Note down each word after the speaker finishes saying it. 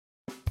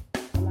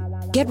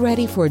Get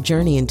ready for a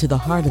journey into the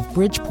heart of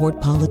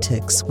Bridgeport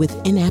politics with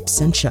In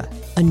Absentia,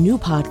 a new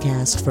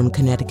podcast from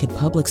Connecticut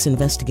Public's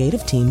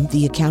investigative team,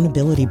 The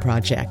Accountability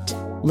Project.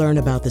 Learn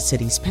about the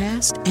city's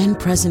past and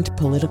present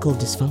political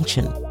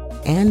dysfunction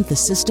and the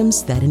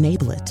systems that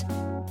enable it.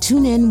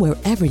 Tune in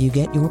wherever you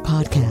get your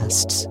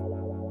podcasts.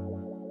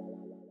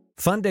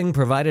 Funding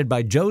provided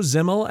by Joe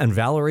Zimmel and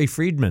Valerie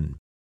Friedman.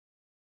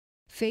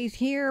 Faith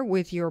here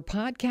with your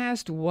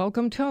podcast,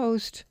 Welcome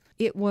Toast.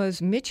 It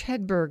was Mitch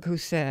Hedberg who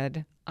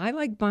said, I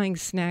like buying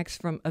snacks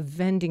from a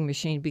vending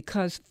machine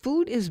because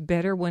food is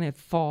better when it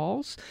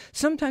falls.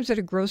 Sometimes at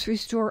a grocery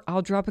store,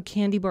 I'll drop a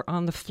candy bar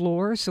on the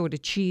floor so it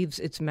achieves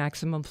its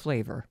maximum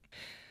flavor.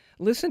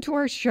 Listen to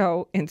our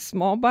show in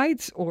small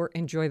bites or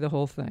enjoy the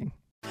whole thing.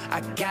 I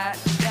got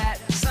that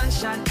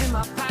sunshine in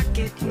my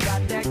pocket,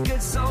 got that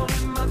good soul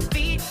in my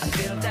feet. I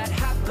feel that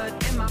hot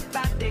blood in my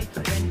body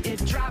when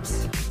it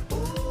drops.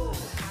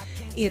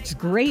 It's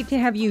great to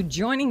have you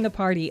joining the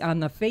party on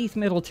the Faith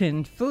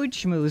Middleton Food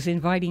Schmooze,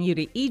 inviting you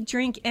to eat,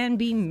 drink, and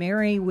be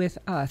merry with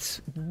us.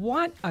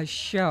 What a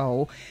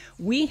show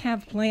we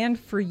have planned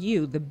for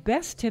you. The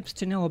best tips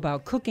to know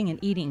about cooking and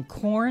eating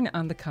corn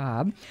on the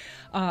cob.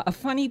 A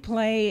funny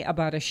play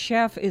about a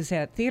chef is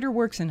at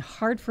TheaterWorks in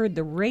Hartford.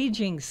 The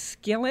Raging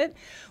Skillet.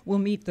 We'll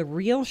meet the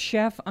real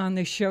chef on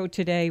the show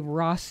today,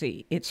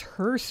 Rossi. It's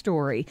her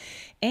story.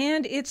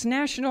 And it's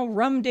National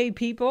Rum Day,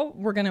 people.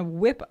 We're going to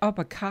whip up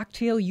a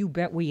cocktail. You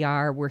bet we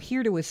are. We're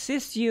here to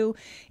assist you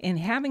in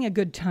having a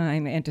good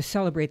time and to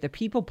celebrate the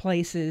people,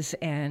 places,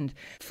 and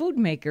food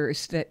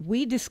makers that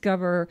we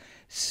discover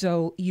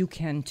so you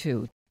can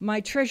too. My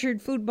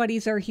treasured food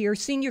buddies are here.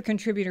 Senior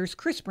contributors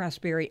Chris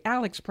Prosperi,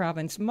 Alex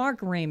Province, Mark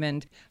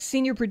Raymond,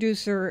 senior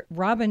producer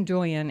Robin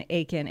Doyen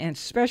Aiken, and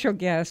special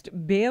guest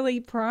Bailey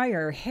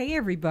Pryor. Hey,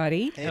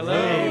 everybody. Hello.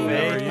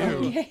 Hey, how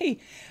are you? Okay.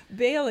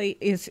 Bailey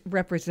is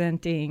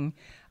representing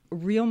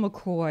Real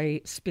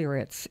McCoy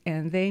Spirits,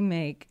 and they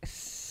make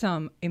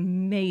some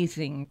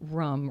amazing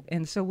rum.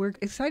 And so we're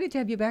excited to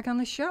have you back on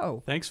the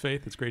show. Thanks,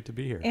 Faith. It's great to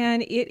be here.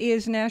 And it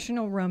is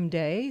National Rum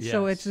Day,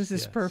 so Yes, this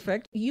is yes.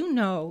 perfect. You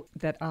know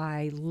that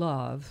I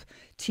love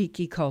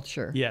tiki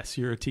culture. Yes,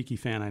 you're a tiki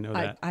fan. I know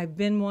that. I've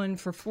been one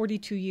for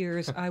 42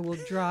 years. I will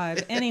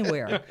drive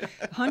anywhere.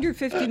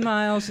 150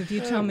 miles if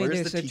you tell me Where's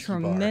there's the a tiki bar?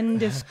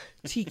 tremendous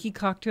tiki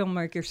cocktail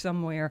maker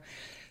somewhere.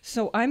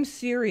 So I'm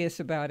serious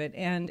about it,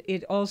 and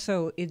it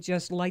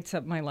just lights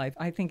up my life.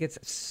 I think it's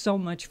so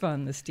much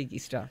fun, this tiki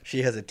stuff.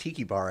 She has a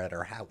tiki bar at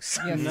her house.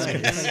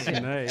 Yes.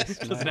 Nice.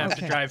 Doesn't have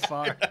to drive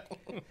far.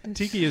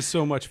 Tiki is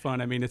so much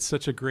fun. I mean, it's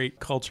such a great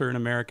culture in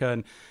America,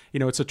 and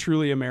it's a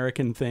truly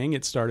American thing.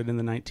 It started in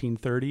the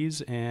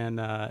 1930s,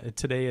 and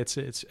today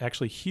it's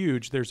actually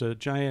huge. There's a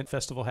giant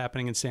festival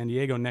happening in San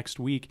Diego next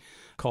week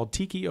called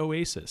Tiki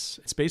Oasis.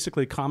 It's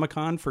basically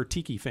Comic-Con for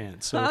tiki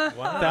fans. So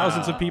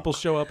thousands of people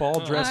show up all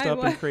dressed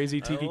up in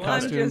crazy tiki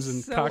costumes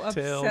and cocktails. I'm just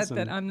so upset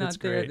that I'm not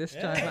there this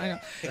time.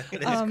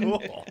 I know.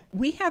 Cool.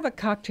 We have a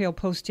cocktail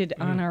posted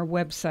on our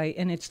website,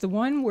 and it's the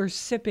one we're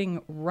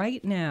sipping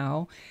right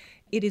now.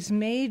 It is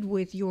made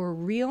with your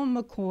Real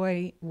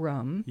McCoy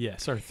rum.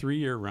 Yes, our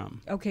 3-year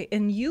rum. Okay,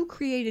 and you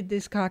created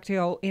this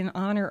cocktail in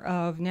honor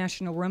of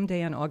National Rum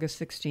Day on August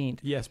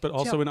 16th. Yes, but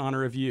also in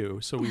honor of you.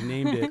 So we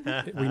named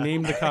it. We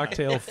named the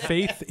cocktail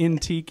Faith in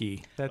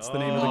Tiki. That's the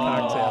name of the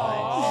cocktail.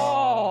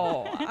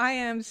 Oh, I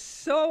am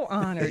so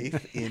honored.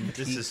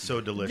 This is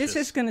so delicious.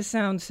 This is going to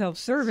sound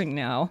self-serving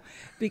now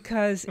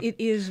because it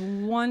is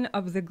one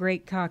of the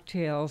great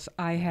cocktails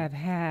I have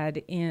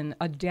had in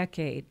a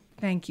decade.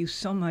 Thank you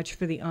so much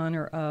for the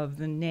honor of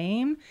the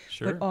name,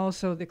 Sure. but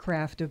also the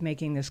craft of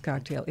making this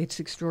cocktail. It's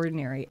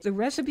extraordinary. The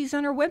recipe's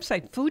on our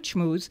website,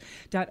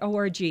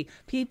 foodschmooze.org.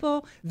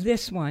 People,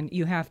 this one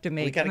you have to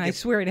make, and I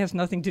swear it has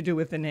nothing to do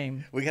with the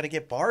name. We got to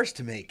get bars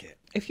to make it.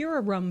 If you're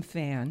a rum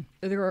fan,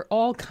 there are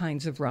all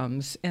kinds of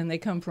rums, and they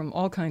come from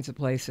all kinds of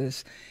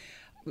places.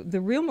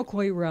 The Real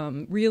McCoy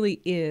rum really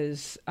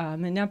is,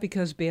 and not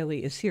because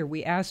Bailey is here.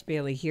 We asked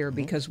Bailey here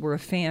because we're a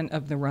fan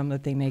of the rum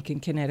that they make in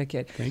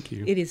Connecticut. Thank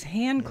you. It is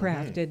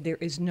handcrafted. There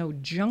is no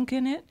junk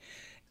in it.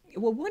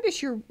 Well, what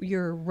does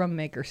your rum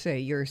maker say,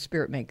 your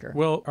spirit maker?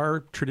 Well, our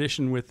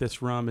tradition with this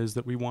rum is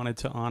that we wanted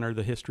to honor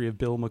the history of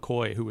Bill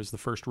McCoy, who was the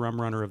first rum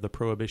runner of the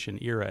Prohibition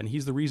era. And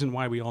he's the reason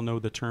why we all know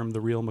the term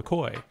the Real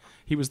McCoy.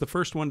 He was the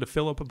first one to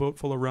fill up a boat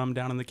full of rum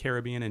down in the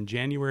Caribbean in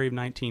January of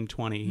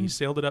 1920. He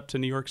sailed it up to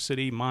New York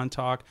City,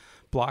 Montauk,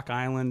 Block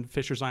Island,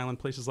 Fisher's Island,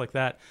 places like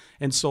that,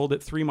 and sold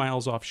it 3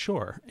 miles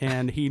offshore.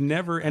 And he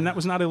never, and that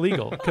was not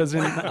illegal, because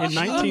in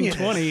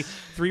 1920,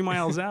 3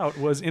 miles out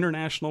was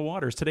international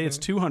waters. Today it's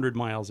 200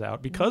 miles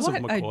out because What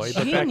of a McCoy,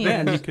 but back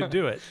then you could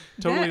do it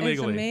totally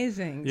legally. That is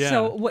amazing. Yeah.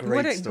 So what a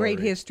great story.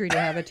 history to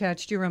have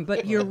attached to your rum.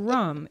 But your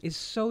rum is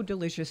so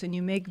delicious, and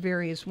you make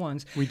various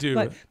ones. We do.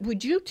 But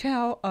would you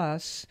tell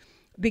us,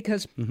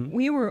 because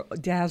we were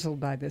dazzled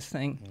by this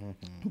thing,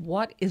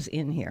 what is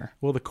in here?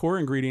 Well, the core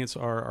ingredients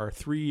are our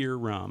 3-year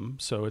rum.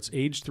 So it's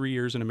aged 3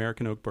 years in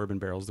American oak bourbon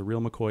barrels, the Real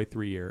McCoy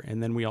 3-year.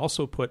 And then we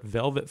also put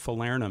Velvet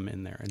Falernum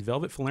in there. And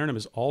Velvet Falernum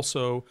is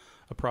also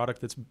a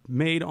product that's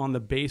made on the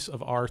base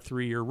of our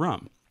 3-year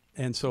rum.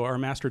 And so our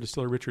master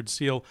distiller, Richard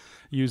Seal,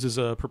 uses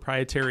a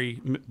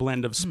proprietary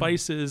blend of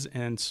spices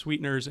and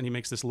sweeteners, and he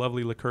makes this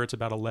lovely liqueur. It's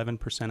about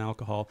 11%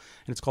 alcohol,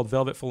 and it's called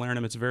Velvet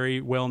Falernum. It's very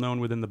well known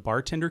within the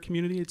bartender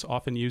community. It's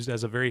often used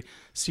as a very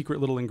secret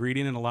little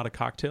ingredient in a lot of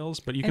cocktails,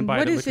 but you can buy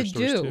it at liquor stores too.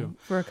 What does it do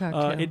for a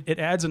cocktail? It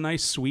adds a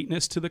nice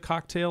sweetness to the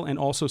cocktail and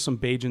also some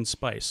Bajan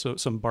spice, so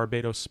some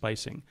Barbados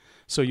spicing.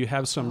 So you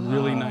have some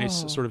really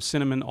nice sort of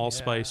cinnamon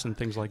allspice and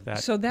things like that.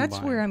 So that's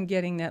combined. where I'm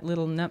getting that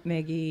little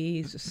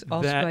nutmeggy,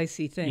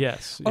 allspicy thing.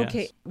 Yes.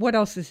 Okay. Yes. What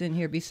else is in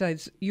here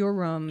besides your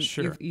rum,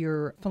 Sure.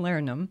 your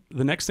falernum?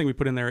 The next thing we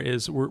put in there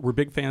is we're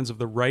big fans of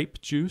the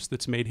ripe juice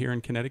that's made here in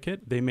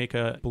Connecticut. They make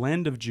a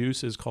blend of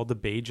juices called the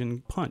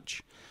Bajan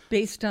Punch.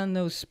 Based on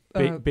those...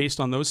 Based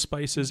on those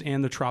spices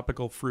and the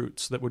tropical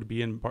fruits that would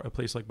be in a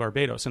place like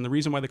Barbados. And the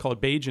reason why they call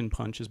it Bajan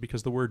Punch is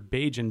because the word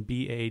Bajan,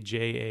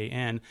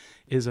 B-A-J-A-N,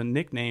 is a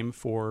nickname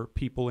for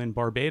people in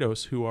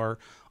Barbados who are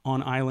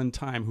on island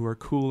time, who are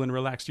cool and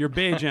relaxed. You're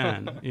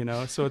Bajan, you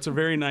know? So it's a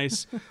very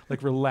nice,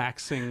 like,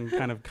 relaxing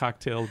kind of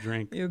cocktail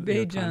drink. You're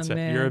Bajan, concept.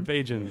 man. You're a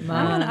Bajan.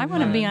 I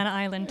want to be on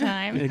island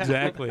time.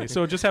 Exactly.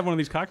 So just have one of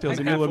these cocktails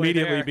and you'll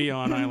immediately be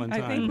on island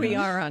time. I think we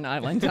are on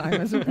island time.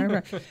 As a matter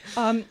of fact.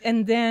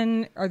 And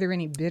then, are there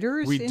any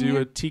bitters We in do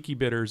here? a tiki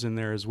bitters in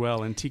there as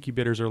well, and tiki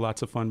bitters are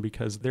lots of fun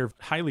because they're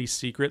highly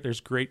secret. There's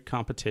great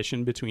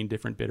competition between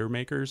different bitter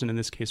makers, and in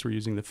this case, we're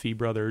using the Fee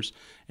Brothers,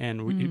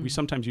 and we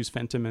sometimes use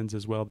Fentimans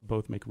as well.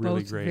 Both make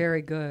really Both great.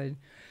 very good.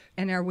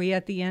 And are we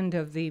at the end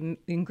of the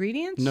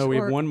ingredients? No, we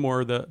have or- one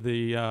more.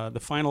 The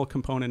final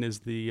component is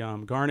the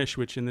garnish,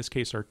 which in this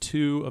case are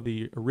 2 of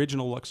the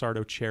original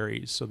Luxardo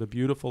cherries. So the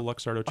beautiful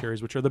Luxardo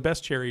cherries, which are the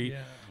best cherries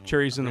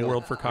in the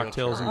world for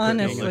cocktails and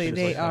cooking. Honestly,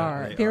 they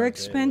are. They're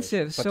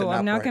expensive, But so they're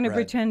I'm not not going to bright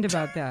red. pretend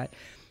about that.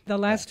 The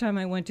last time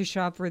I went to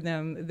shop for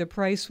them, the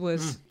price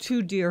was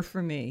too dear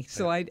for me.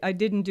 So I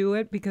didn't do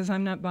it because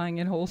I'm not buying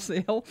it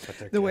wholesale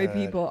they're the way good.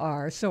 people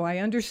are. So I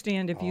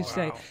understand if you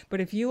say, but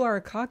if you are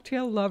a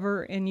cocktail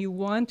lover and you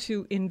want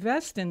to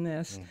invest in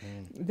this,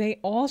 they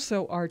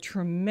also are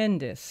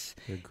tremendous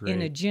in a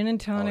great. gin and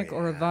tonic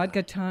or a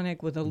vodka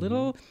tonic with a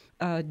little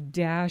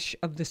dash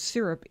of the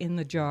syrup in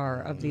the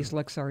jar of these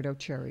Luxardo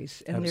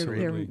cherries. And they're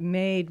Absolutely.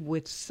 made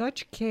with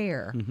such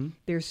care.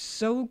 They're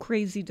so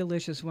crazy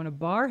delicious. When a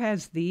bar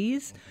has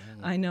these,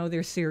 I know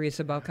they're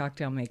serious about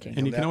cocktail making.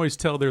 And you can always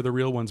tell they're the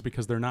real ones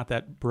because they're not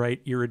that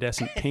bright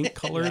iridescent pink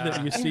color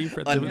that you see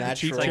for the cheap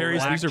Unnatural. cherries.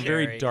 Black These are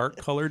very cherry. dark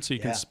colored, so you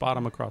Yeah. can spot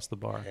them across the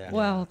bar. Yeah.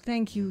 Well,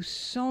 thank you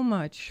so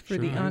much for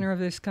the Sure. honor of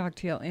this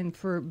cocktail and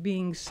for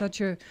being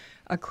such a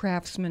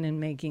craftsman in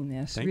making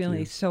this. Thank Really,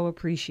 you. so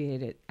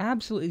appreciate it.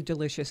 Absolutely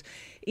delicious.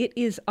 It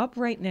is up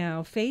right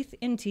now, Faith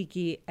in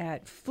Tiki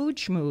at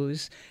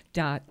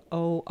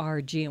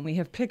foodschmooze.org. And we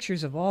have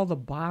pictures of all the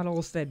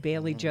bottles that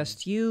Bailey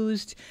just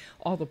used,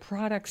 all the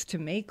products to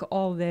make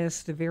all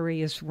this, the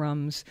various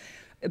rums.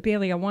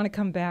 Bailey, I want to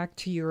come back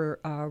to your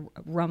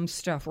rum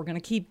stuff. We're going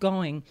to keep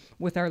going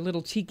with our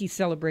little tiki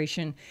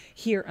celebration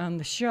here on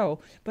the show.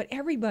 But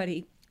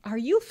everybody, are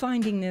you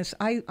finding this?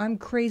 I'm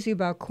crazy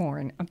about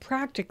corn. I'm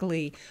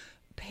practically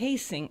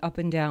pacing up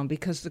and down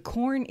because the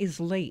corn is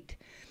late.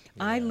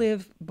 I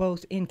live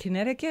both in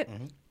Connecticut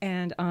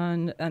and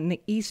on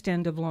the east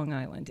end of Long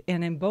Island.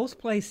 And in both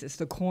places,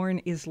 the corn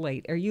is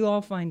late. Are you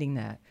all finding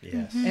that?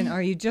 Yes. And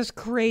are you just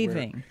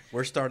craving?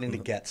 We're starting to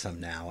get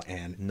some now,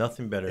 and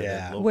Nothing better Yeah.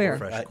 than local Where?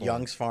 fresh corn.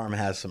 Young's Farm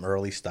has some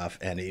early stuff,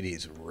 and it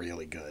is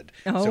really good.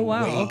 Oh, So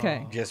wow, wait,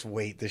 okay. Just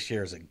wait. This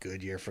year is a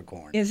good year for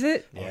corn. Is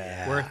it?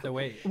 Yeah. Worth the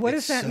wait. What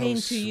It's does that so mean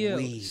to you?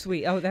 sweet.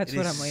 Sweet. Oh, that's It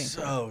what is I'm waiting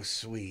for. So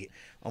sweet.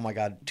 Oh my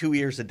God, 2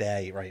 ears a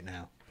day right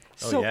now.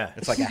 Oh, yeah.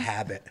 It's like a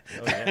habit.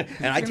 yeah.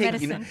 And I Your take,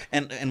 you know,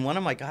 medicine. and one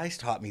of my guys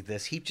taught me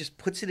this. He just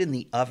puts it in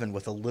the oven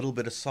with a little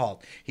bit of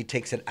salt. He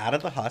takes it out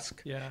of the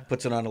husk,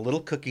 puts it on a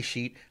little cookie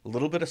sheet, a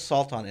little bit of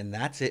salt on, and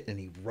that's it. And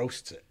he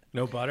roasts it.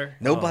 No butter?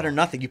 No butter,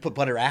 nothing. You put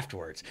butter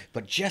afterwards,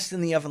 but just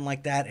in the oven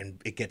like that, and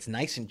it gets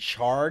nice and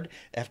charred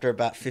after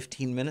about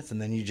 15 minutes,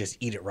 and then you just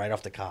eat it right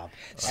off the cob.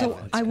 So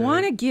I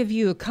want to give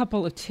you a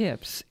couple of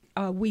tips.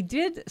 We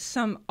did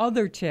some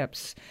other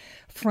tips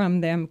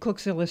from them,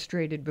 Cooks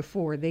Illustrated,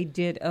 before. They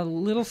did a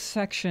little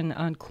section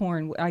on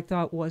corn I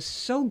thought was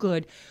so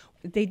good.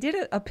 They did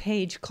a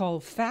page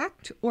called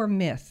Fact or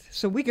Myth,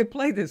 so we could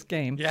play this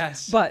game.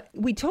 Yes. But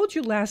we told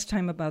you last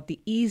time about the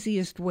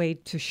easiest way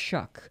to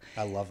shuck.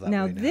 I love that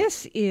Now way now.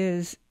 this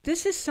is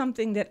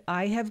something that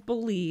I have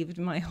believed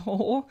my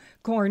whole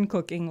corn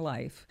cooking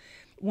life.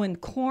 When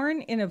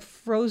corn in a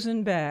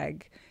frozen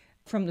bag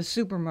from the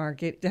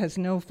supermarket has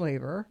no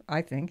flavor,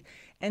 I think,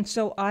 and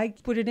so I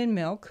put it in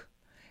milk.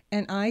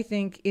 And I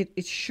think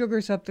it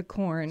sugars up the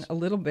corn a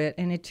little bit,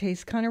 and it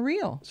tastes kind of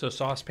real. So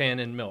saucepan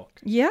and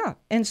milk. Yeah,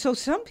 and so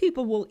some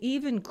people will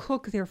even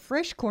cook their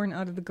fresh corn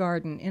out of the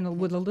garden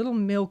with a little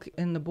milk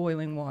in the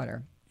boiling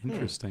water.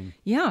 Interesting.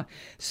 Yeah,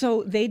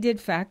 so they did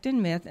Fact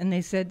and Myth, and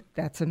they said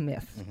that's a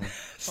myth.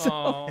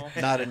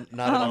 Not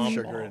enough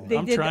sugar in They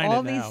I'm did trying all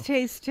it now. these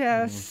taste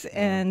tests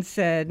and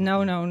said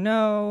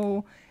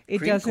no. It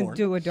Cream doesn't corn.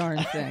 do a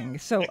darn thing.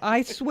 So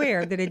I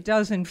swear that it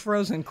does in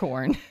frozen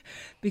corn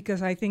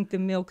because I think the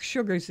milk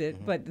sugars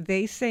it. But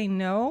they say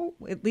no,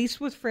 at least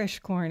with fresh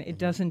corn, it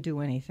doesn't do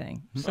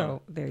anything.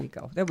 So there you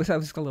go. I was a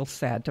little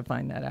sad to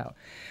find that out.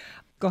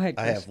 Go ahead,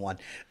 Chris. I have one.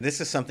 This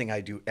is something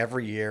I do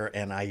every year,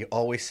 and I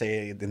always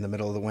say in the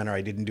middle of the winter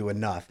I didn't do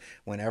enough.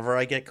 Whenever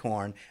I get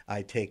corn,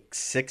 I take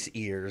 6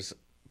 ears,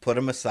 put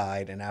them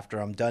aside, and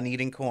after I'm done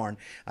eating corn,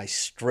 I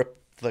strip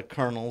the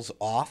kernels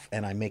off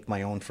and I make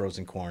my own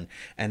frozen corn,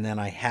 and then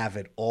I have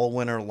it all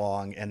winter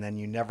long, and then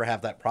you never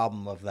have that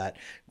problem of that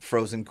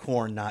frozen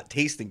corn not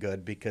tasting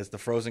good because the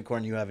frozen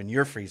corn you have in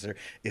your freezer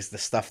is the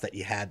stuff that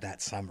you had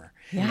that summer.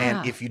 Yeah.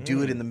 And if you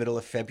do it in the middle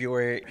of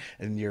February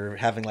and you're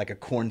having like a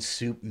corn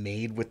soup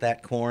made with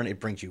that corn,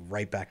 it brings you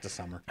right back to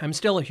summer. I'm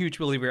still a huge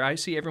believer. I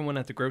see everyone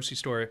at the grocery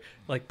store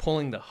like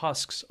pulling the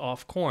husks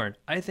off corn.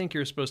 I think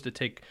you're supposed to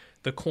take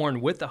the corn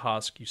with the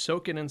husk, you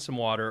soak it in some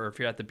water, or if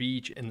you're at the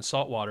beach in the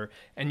salt water,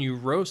 and you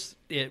roast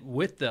it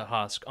with the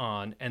husk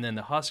on, and then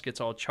the husk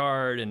gets all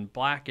charred and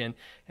blackened,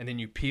 and then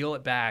you peel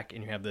it back,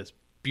 and you have this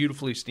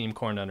beautifully steamed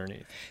corn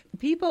underneath.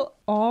 People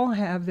all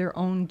have their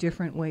own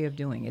different way of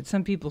doing it.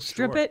 Some people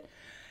strip it.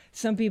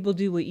 Some people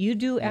do what you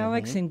do,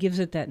 Alex, and gives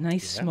it that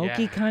nice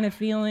smoky kind of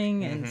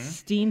feeling and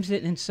steams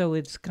it, and so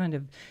it's kind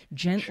of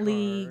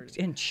gently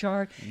and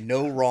charred.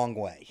 No wrong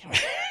way.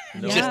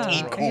 Just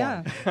eat corn.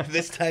 Yeah.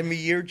 This time of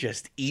year,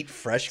 just eat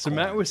fresh So corn.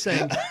 Matt was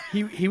saying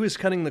he was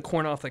cutting the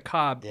corn off the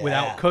cob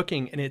without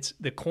cooking, and it's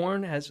the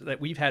corn that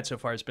we've had so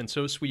far has been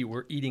so sweet.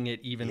 We're eating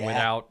it even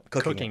without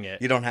cooking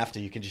it. You don't have to.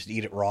 You can just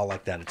eat it raw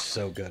like that. It's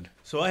so good.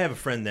 So I have a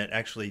friend that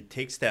actually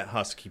takes that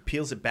husk, he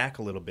peels it back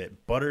a little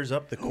bit, butters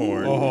up the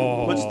corn,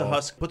 puts the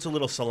husk, puts a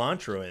little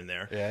cilantro in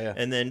there,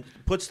 and then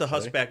puts the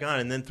husk back on,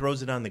 and then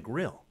throws it on the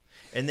grill.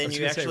 And then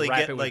you actually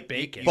get like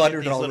bacon.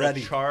 Buttered these little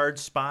charred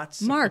spots.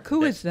 Mark,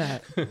 who is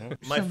that?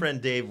 My friend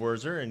Dave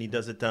Werzer, and he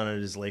does it down at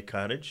his lake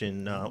cottage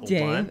in Old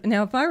Dave. Lyme.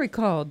 Now, if I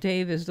recall,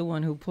 Dave is the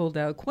one who pulled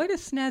out quite a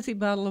snazzy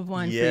bottle of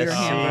wine for your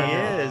hamburger.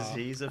 Yes,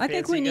 he is. He's a I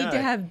think we fancy need guy.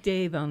 to have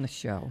Dave on the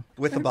show.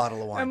 With a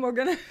bottle of wine.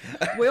 And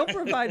we'll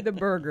provide the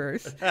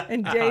burgers,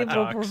 and Dave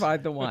will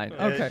provide the wine.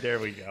 Okay. There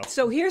we go.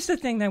 So here's the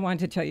thing that I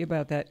wanted to tell you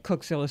about that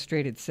Cooks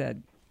Illustrated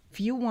said.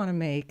 If you want to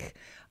make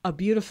a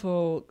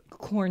beautiful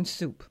corn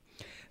soup,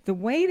 the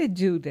way to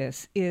do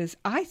this is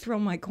I throw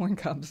my corn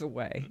cobs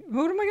away.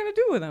 What am I going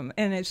to do with them?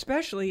 And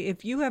especially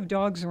if you have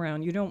dogs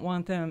around, you don't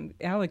want them.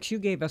 Alex, you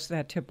gave us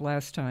that tip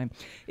last time.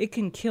 It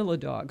can kill a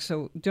dog,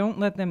 so don't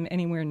let them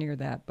anywhere near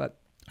that. But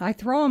I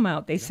throw them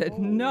out. They said,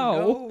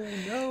 no.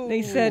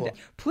 They said,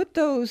 put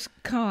those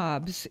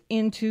cobs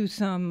into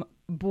some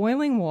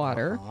boiling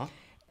water.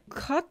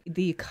 Cut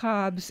the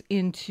cobs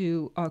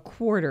into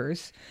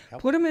quarters,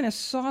 put them in a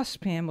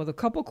saucepan with a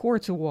couple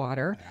quarts of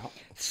water,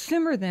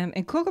 simmer them,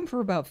 and cook them for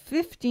about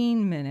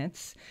 15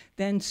 minutes,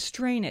 then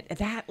strain it.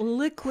 That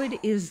liquid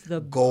is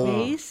the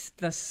base,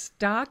 the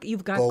stock.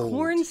 You've got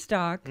corn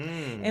stock,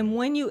 and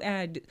when you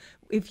add,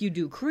 if you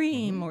do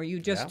cream or you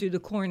just do the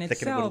corn Thicken it with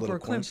a itself little or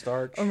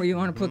cornstarch. or you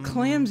want to put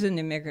clams in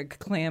to make a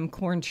clam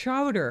corn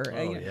chowder.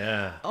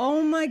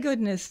 Oh my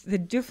goodness, the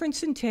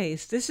difference in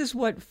taste. This is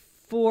what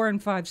 4-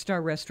 and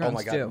 5-star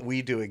restaurants do.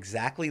 We do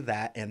exactly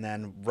that, and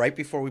then right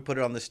before we put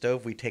it on the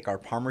stove, we take our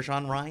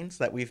Parmesan rinds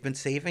that we've been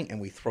saving and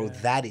we throw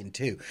that in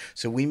too.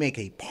 So we make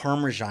a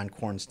Parmesan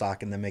corn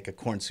stock and then make a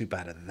corn soup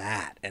out of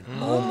that. And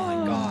oh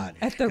my God!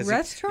 At the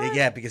restaurant?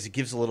 Because it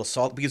gives a little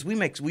salt. Because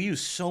we use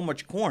so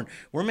much corn.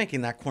 We're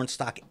making that corn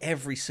stock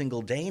every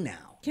single day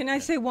now. Can I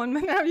say one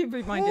more? Now you've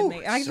reminded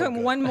me. I so have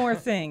good. one more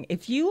thing.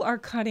 If you are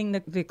cutting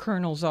the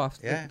kernels off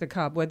the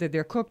cob, whether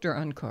they're cooked or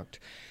uncooked,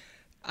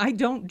 I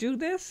don't do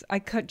this. I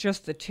cut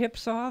just the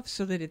tips off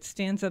so that it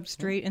stands up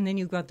straight, and then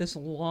you've got this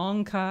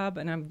long cob,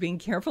 and I'm being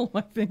careful with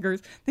my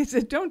fingers. They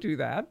said, don't do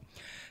that.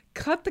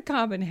 Cut the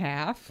cob in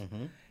half,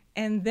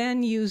 and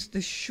then use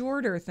the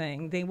shorter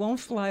thing. They won't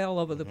fly all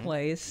over the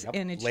place,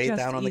 and it's Lay it just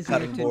down on the easier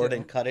cutting to board do.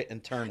 and cut it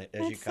and turn it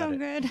as you That's cut so it.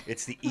 good.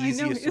 It's the I know,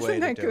 easiest isn't way to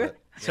that do good? it.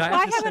 So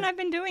Why haven't I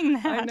been doing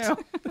that? I know.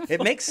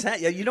 It makes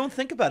sense. Yeah, you don't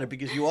think about it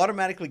because you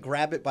automatically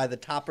grab it by the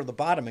top or the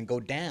bottom and go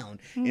down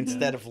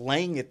instead of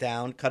laying it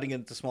down, cutting it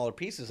into smaller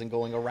pieces, and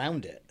going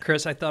around it.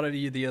 Chris, I thought of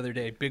you the other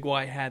day. Big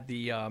Y had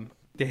the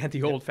they had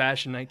the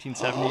old-fashioned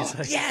 1970s.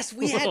 like, Yes,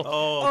 we had. The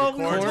corn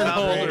corn top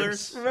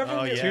holders. holders. Remember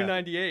Oh, this? yeah.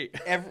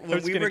 $2.98.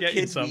 When we were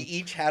kids, we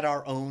each had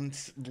our own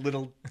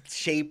little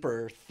shape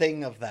or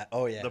thing of that.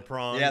 Oh yeah, The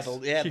prongs. Yeah, the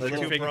The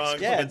little two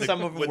prongs Yeah, with and the-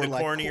 some of them with were the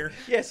like cornier.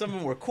 Yeah, some of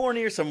them were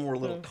cornier. Some were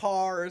little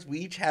cars. We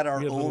each had our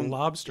We had own little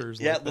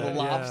lobsters. Yeah, like little that.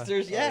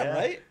 lobsters. Yeah,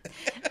 right.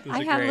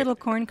 I have little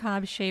corn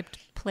cob shaped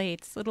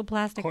plates, little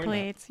plastic Corn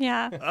plates.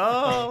 Yeah.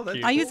 Oh,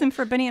 that's I use them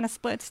for banana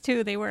splits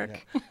too. They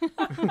work.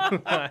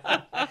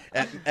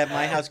 At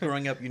my house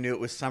growing up, you knew it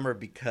was summer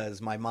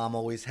because my mom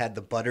always had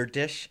the butter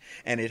dish,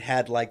 and it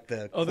had like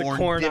the the corn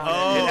corn divot.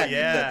 on it. It had Oh,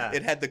 yeah.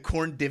 it had the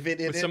corn divot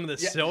in With it. some of the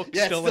silk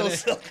yeah, still in it.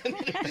 silk in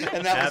it.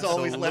 And that was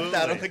always left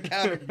out on the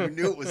Absolutely. counter. You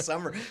knew it was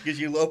summer because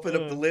you open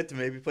up the lid to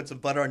maybe put some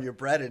butter on your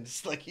bread, and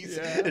it's like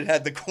it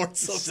had the corn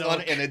silks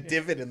on it and a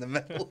divot in the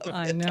middle of it.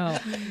 I know.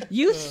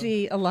 You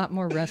see a lot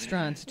more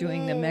restaurants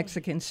doing the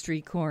Mexican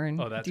street corn.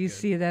 Oh, that's Do you good.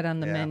 see that on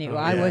the menu? Oh,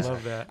 I yeah, I was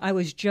love that. I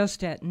was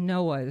just at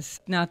Noah's,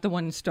 not the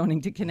one in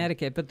Stonington,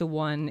 Connecticut, but the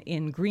one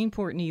in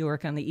Greenport, New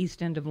York, on the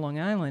east end of Long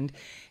Island,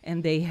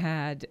 and they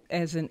had,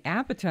 as an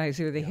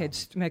appetizer, they had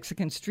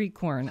Mexican street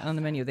corn on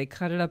the menu. They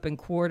cut it up in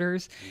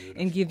quarters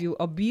and give you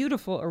a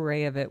beautiful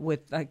array of it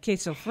with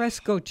queso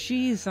fresco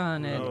cheese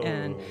on it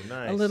and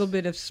nice. a little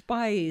bit of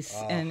spice,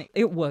 and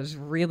it was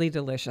really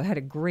delicious. I had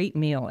a great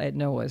meal at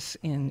Noah's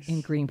in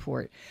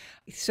Greenport.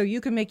 So you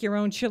can make your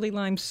own chili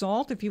lime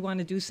salt if you want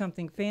to do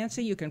something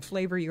fancy. You can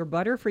flavor your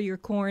butter for your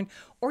corn,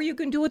 or you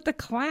can do it the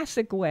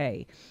classic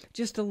way.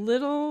 Just a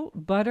little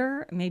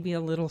butter, maybe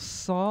a little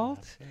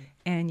salt,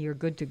 and you're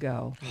good to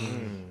go.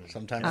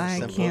 Sometimes I the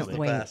simple can't is the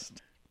wait.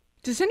 best.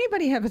 Does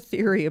anybody have a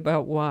theory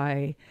about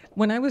why,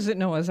 when I was at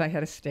Noah's, I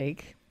had a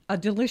steak, a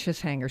delicious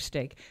hanger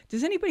steak.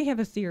 Does anybody have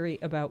a theory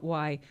about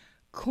why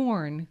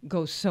corn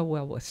goes so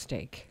well with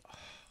steak?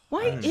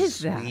 Why is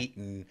that? Sweet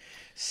and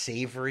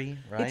savory,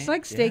 right? It's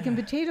like steak and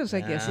potatoes, I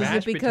guess. Is it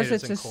Mashed because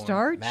potatoes it's a and corn.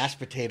 starch? mashed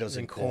potatoes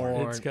and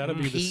corn. It's got to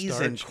be the Peas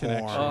starch and corn.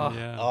 connection.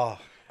 Yeah. Oh,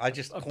 I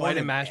just A corn bite of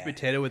and- mashed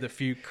potato with a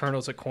few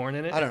kernels of corn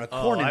in it. I don't know,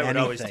 Oh, corn and I would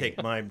anything. always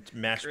take my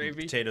mashed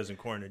Gravy. potatoes and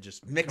corn and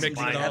just Mix them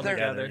combine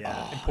together.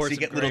 Yeah. And pour so you some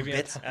get little gravy in.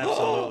 bits.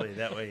 Absolutely.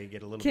 That way you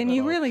get a little Can bit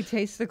you of- really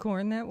taste the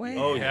corn that way?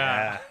 Oh,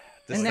 yeah.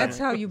 This And that's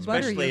how you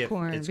butter Especially your if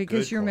corn, it's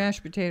because good your corn.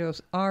 mashed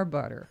potatoes are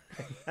butter.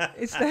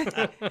 Is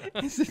that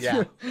is it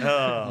Yeah. true?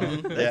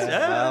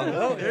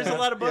 Oh, there's a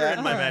lot of butter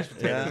in my mashed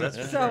potatoes. That's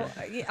for So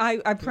sure.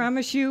 I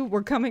promise you,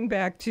 we're coming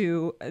back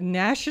to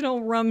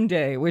National Rum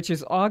Day, which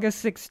is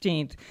August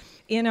 16th,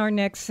 in our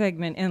next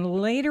segment. And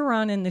later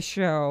on in the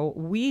show,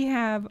 we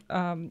have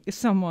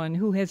someone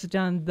who has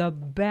done the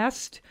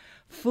best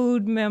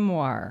food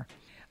memoir.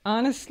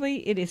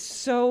 Honestly, it is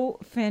so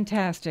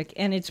fantastic,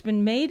 and it's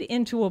been made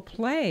into a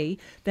play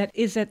that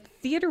is at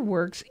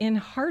TheaterWorks in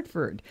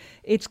Hartford.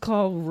 It's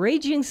called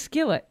Raging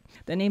Skillet,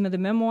 the name of the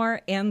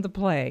memoir and the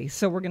play.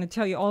 So we're going to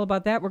tell you all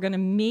about that. We're going to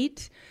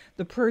meet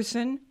the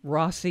person,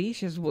 Rossi,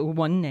 she has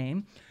one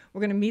name.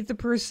 We're going to meet the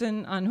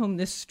person on whom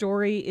this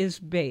story is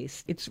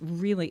based. It's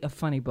really a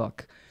funny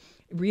book.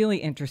 Really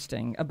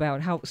interesting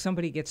about how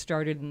somebody gets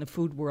started in the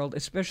food world,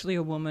 especially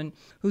a woman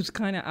who's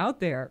kind of out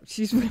there.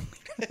 She's really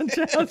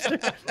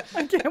fantastic.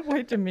 I can't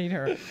wait to meet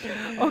her.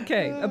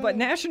 Okay, but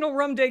National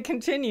Rum Day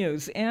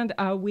continues, and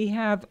we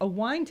have a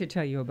wine to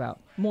tell you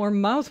about. More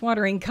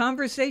mouth-watering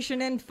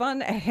conversation and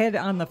fun ahead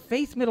on the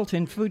Faith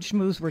Middleton Food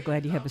Schmooze. We're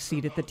glad you have a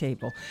seat at the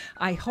table.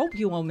 I hope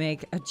you will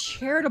make a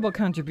charitable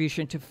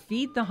contribution to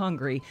Feed the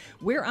Hungry.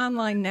 We're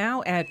online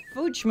now at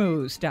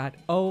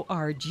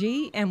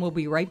foodschmooze.org, and we'll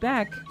be right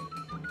back.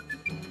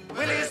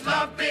 Will his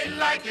love be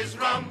like his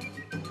rum?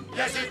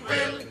 Yes, it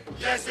will.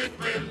 Yes, it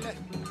will.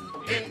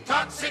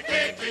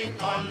 Intoxicating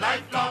all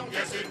life long.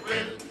 Yes, it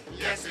will.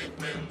 Yes, it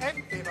will.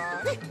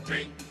 Everybody,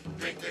 drink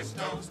this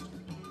toast.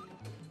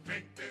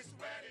 Drink this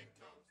wedding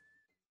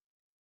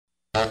toast.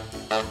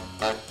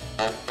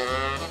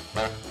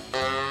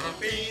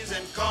 Beans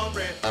and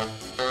cornbread.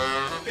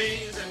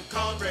 Beans and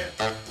cornbread.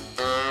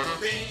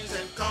 Beans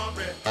and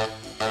cornbread.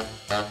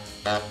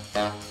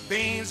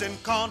 Beans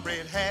and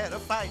cornbread had a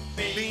fight.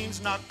 Beans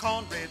knocked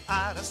cornbread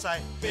out of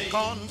sight.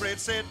 Cornbread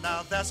said,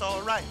 now that's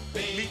all right.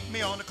 Meet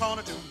me on the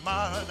corner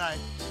tomorrow night.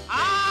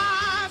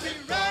 I'll be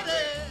ready.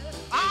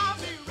 I'll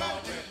be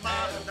ready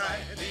tomorrow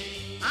night.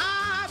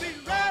 I'll be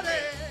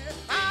ready.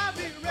 I'll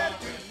be ready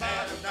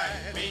tomorrow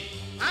night.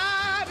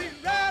 I'll be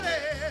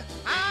ready.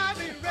 I'll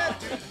be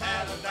ready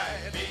tomorrow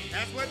night.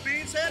 That's what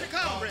Beans said to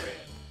cornbread.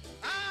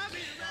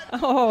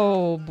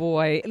 Oh,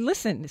 boy.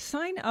 Listen,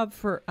 sign up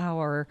for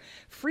our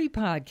free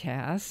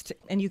podcast,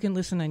 and you can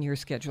listen on your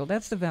schedule.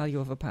 That's the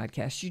value of a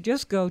podcast. You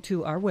just go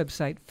to our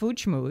website,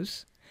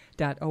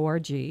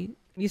 foodschmooze.org.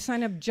 You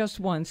sign up just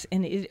once,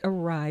 and it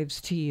arrives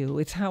to you.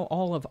 It's how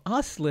all of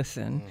us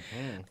listen.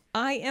 Mm-hmm.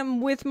 I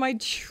am with my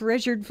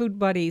treasured food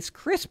buddies,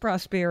 Chris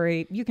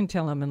Prosperi. You can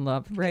tell I'm in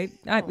love, right?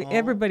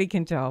 Everybody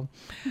can tell.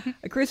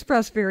 Chris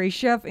Prosperi,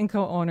 chef and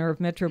co-owner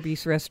of Metro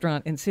Beast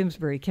Restaurant in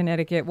Simsbury,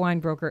 Connecticut. Wine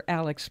broker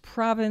Alex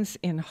Province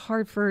in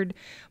Hartford.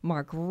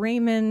 Mark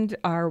Raymond,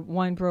 our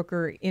wine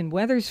broker in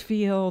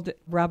Wethersfield.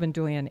 Robin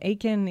Doyen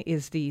Aiken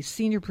is the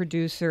senior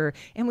producer.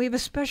 And we have a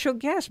special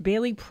guest,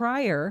 Bailey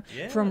Pryor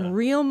from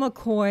Real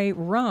McCoy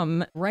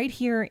Rum right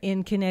here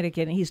in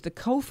Connecticut. And he's the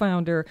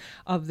co-founder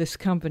of this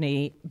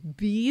company.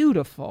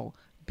 Beautiful,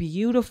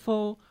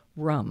 beautiful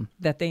rum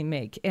that they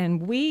make.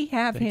 And we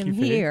have him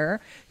here.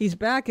 He's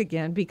back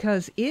again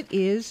because it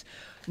is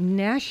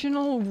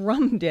National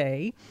Rum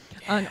Day.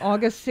 on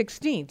August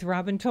 16th.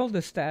 Robin told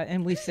us that,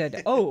 and we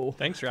said, oh.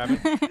 Thanks, Robin.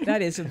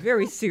 That is a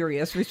very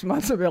serious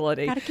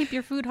responsibility. Got to keep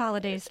your food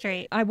holidays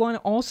straight. I want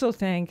to also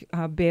thank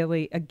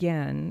Bailey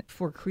again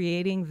for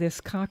creating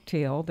this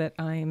cocktail that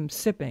I'm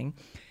sipping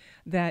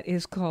that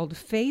is called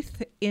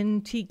Faith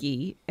in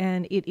Tiki,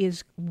 and it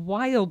is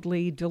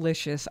wildly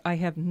delicious. I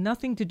have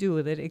nothing to do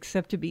with it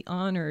except to be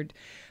honored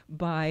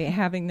by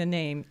having the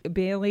name.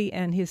 Bailey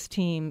and his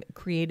team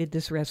created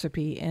this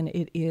recipe, and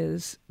it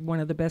is one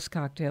of the best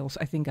cocktails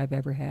I think I've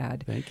ever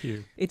had. Thank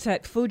you. It's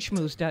at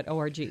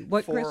foodschmooze.org.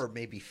 What, 4 Chris? or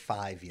maybe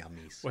 5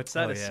 yummies. What's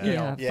that? Oh, a yeah.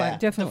 scale? Yeah,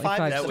 definitely The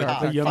 5 that would stars.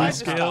 top. A yummy 5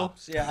 scale?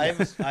 tops. Yeah,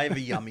 I have a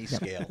yummy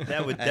scale.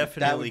 That would And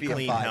definitely be a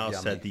clean 5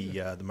 house yummy.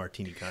 at the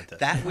martini contest.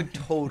 That would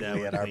totally, That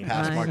would at our clean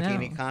past house. I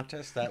martini know.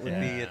 contest, that would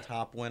be a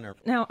top winner.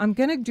 Now, I'm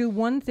going to do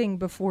one thing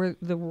before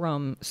the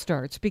rum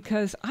starts,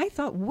 because I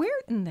thought, where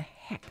in the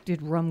heck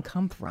did rum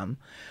come from?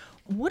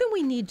 What do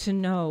we need to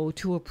know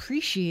to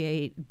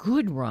appreciate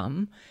good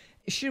rum?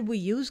 Should we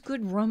use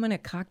good rum in a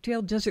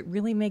cocktail? Does it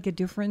really make a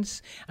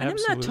difference? And I'm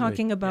Absolutely. not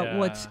talking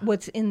about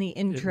what's in the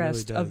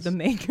interest of does. the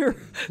maker.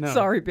 No.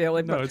 Sorry,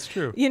 Bailey. No, but, it's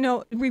true. You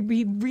know, it would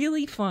be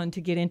really fun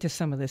to get into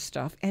some of this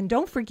stuff. And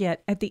don't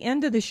forget, at the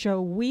end of the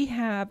show, we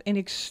have an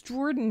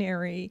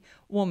extraordinary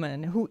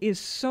woman who is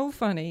so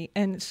funny,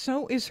 and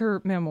so is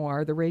her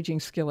memoir, The Raging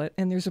Skillet.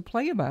 And there's a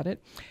play about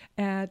it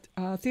at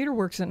Theater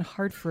Works in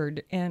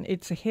Hartford, and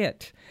it's a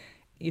hit.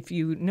 If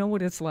you know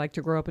what it's like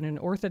to grow up in an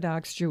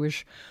Orthodox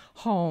Jewish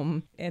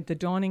home at the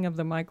dawning of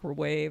the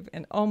microwave,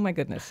 and oh my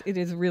goodness, it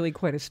is really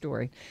quite a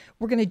story.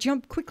 We're going to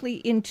jump quickly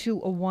into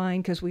a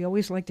wine because we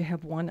always like to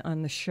have one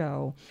on the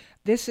show.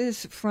 This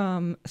is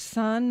from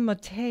San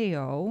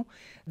Matteo,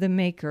 the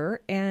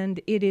maker, and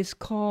it is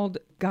called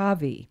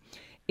Gavi.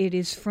 It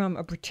is from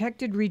a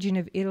protected region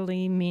of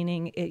Italy,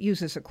 meaning it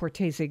uses a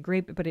Cortese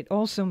grape, but it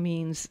also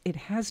means it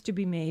has to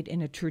be made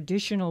in a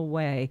traditional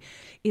way.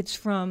 It's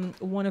from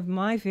one of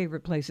my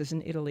favorite places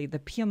in Italy, the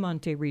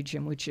Piemonte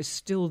region, which is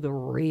still the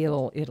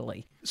real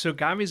Italy. So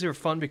Gavis are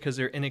fun because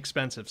they're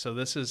inexpensive. So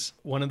this is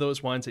one of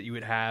those wines that you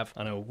would have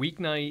on a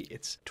weeknight.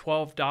 It's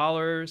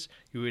 $12.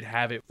 You would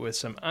have it with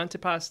some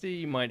antipasti.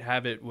 You might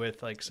have it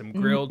with like some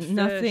grilled fish.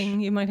 Nothing.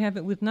 You might have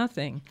it with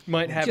nothing. You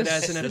might have Just it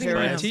as an sitting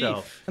around.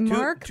 aperitif.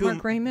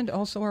 Mark Raymond,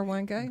 also our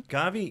wine guy.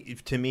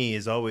 Gavi, to me,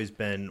 has always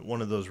been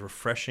one of those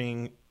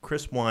refreshing,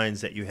 crisp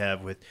wines that you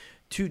have with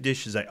 2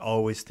 dishes I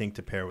always think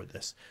to pair with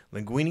this.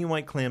 Linguine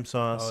white clam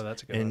sauce Oh,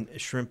 that's a good and one.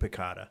 shrimp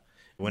piccata.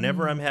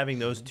 Whenever I'm having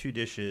those 2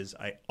 dishes,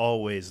 I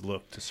always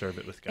look to serve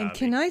it with Gavi. And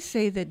can I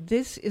say that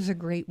this is a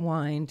great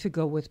wine to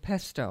go with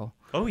pesto?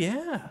 Oh,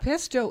 yeah.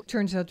 Pesto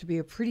turns out to be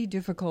a pretty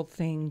difficult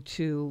thing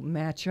to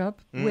match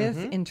up with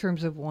in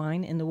terms of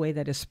wine, in the way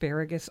that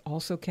asparagus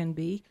also can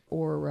be,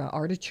 or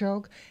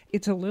artichoke.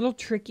 It's a little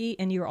tricky,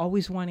 and you're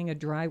always wanting a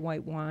dry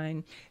white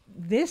wine.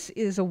 This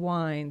is a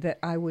wine that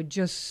I would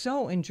just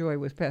so enjoy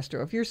with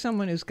pesto. If you're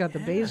someone who's got the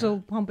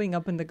basil pumping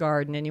up in the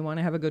garden and you want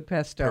to have a good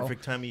pesto.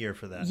 Perfect time of year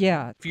for that.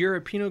 Yeah. If you're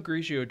a Pinot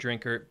Grigio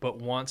drinker but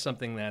want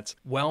something that's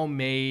well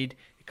made,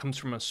 it comes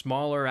from a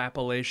smaller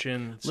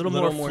appellation, it's A little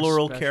more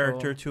floral special,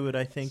 character to it,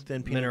 I think,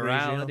 than Pinot Grigio.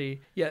 minerality.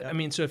 Yeah, I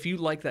mean, so if you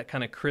like that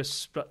kind of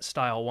crisp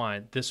style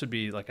wine, this would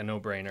be like a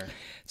no-brainer.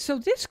 So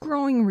this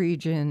growing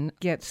region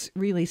gets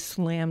really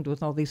slammed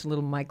with all these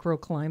little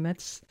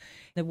microclimates.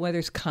 The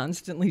weather's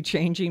constantly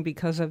changing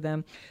because of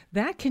them.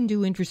 That can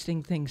do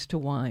interesting things to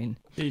wine.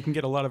 Yeah, you can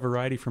get a lot of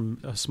variety from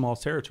a small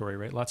territory,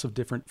 right? Lots of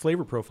different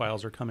flavor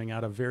profiles are coming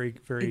out of very,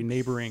 very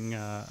neighboring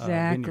vineyards.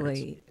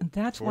 Exactly. And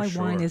that's For why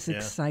wine sure, is yeah.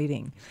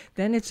 exciting.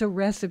 Then it's a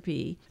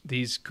recipe.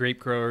 These grape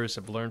growers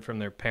have learned from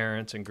their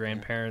parents and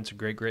grandparents and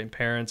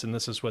great-grandparents, and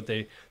this is what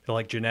they're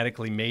like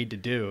genetically made to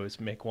do, is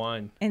make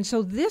wine. And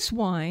so this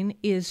wine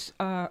is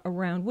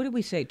around, what did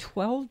we say,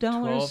 $12?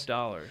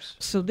 $12.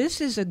 So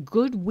this is a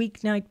good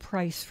weeknight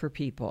price for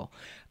people.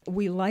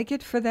 We like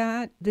it for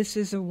that. This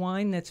is a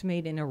wine that's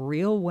made in a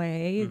real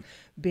way.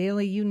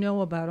 Bailey, you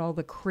know about all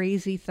the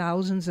crazy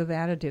thousands of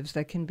additives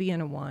that can be in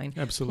a wine.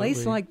 Absolutely.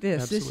 Place like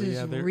this, Absolutely,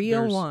 this is yeah. real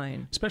There's-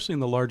 wine. Especially in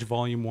the large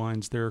volume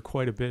wines, there are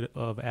quite a bit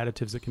of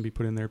additives that can be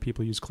put in there.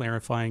 People use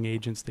clarifying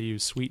agents, they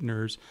use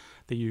sweeteners,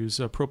 they use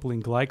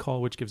propylene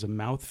glycol, which gives a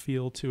mouth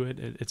feel to it.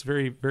 It's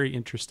very, very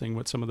interesting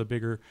what some of the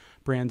bigger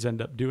brands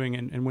end up doing.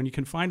 And when you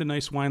can find a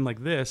nice wine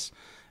like this,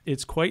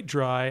 it's quite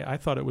dry. I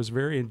thought it was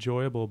very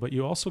enjoyable, but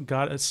you also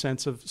got a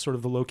sense of sort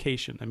of the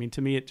location. I mean,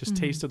 to me, it just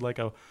tasted like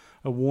a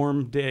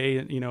warm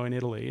day, you know, in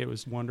Italy. It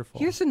was wonderful.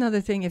 Here's another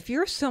thing. If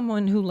you're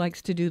someone who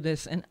likes to do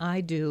this, and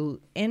I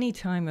do any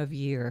time of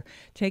year,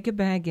 take a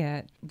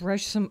baguette,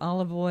 brush some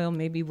olive oil,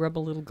 maybe rub a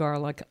little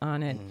garlic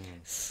on it,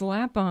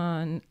 slap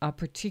on a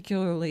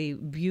particularly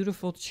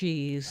beautiful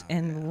cheese,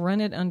 and run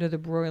it under the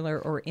broiler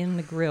or in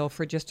the grill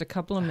for just a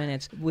couple of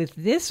minutes. With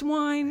this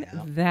wine,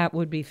 that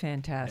would be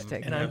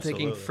fantastic. And I'm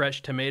thinking Absolutely.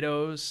 fresh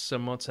tomatoes,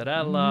 some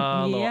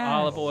mozzarella, a little Yes.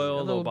 olive oil,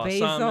 a little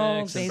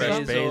balsamic, some basil.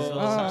 fresh basil,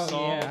 Oh, some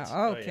salt.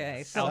 yeah. Okay.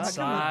 today. So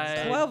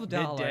Outside, $12.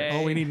 midday.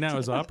 All we need now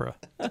is opera.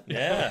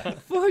 Yeah.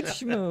 Food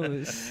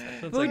Schmooze.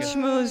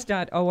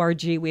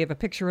 Foodschmooze.org. We have a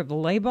picture of the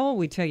label.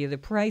 We tell you the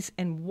price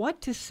and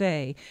what to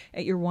say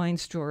at your wine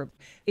store.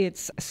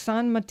 It's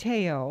San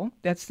Mateo.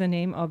 That's the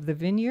name of the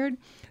vineyard.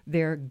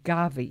 They're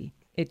Gavi.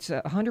 It's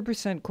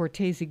 100%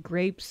 Cortese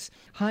grapes,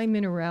 high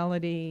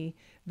minerality,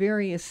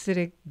 very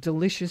acidic,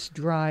 delicious,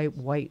 dry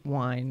white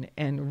wine,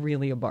 and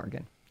really a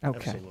bargain.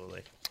 Okay.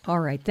 Absolutely. All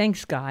right.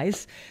 Thanks,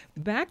 guys.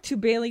 Back to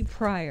Bailey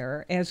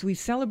Pryor as we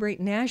celebrate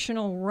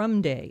National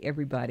Rum Day,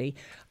 everybody.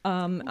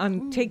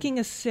 I'm taking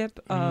a sip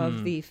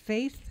of the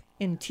Faith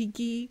and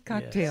Tiki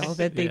cocktail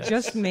that they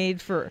just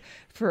made for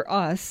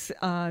us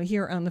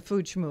here on the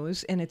Food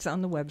Schmooze, and it's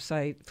on the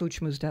website,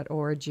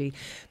 foodschmooze.org.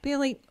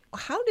 Bailey,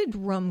 how did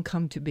rum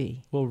come to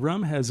be? Well,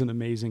 rum has an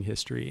amazing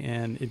history,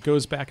 and it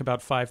goes back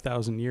about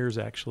 5,000 years,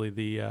 actually.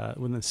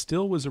 When the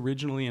still was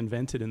originally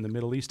invented in the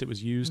Middle East, it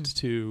was used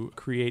to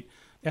create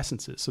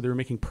essences. So they were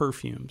making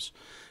perfumes.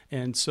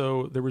 And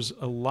so there was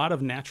a lot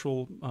of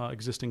natural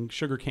existing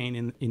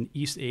sugarcane in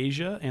East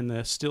Asia, and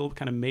the still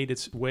kind of made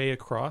its way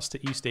across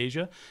to East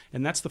Asia.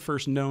 And that's the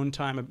first known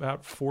time,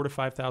 about 4,000 to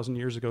 5,000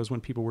 years ago, is when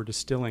people were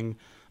distilling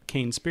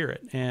cane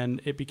spirit. And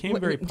it became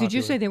very popular. Did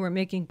you say they were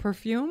making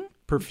perfume?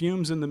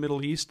 Perfumes in the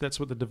Middle East, that's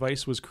what the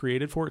device was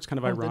created for. It's kind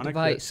of ironic. The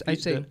device, I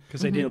see.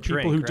 Because they didn't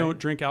drink, people who right? don't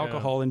drink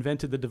alcohol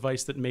invented the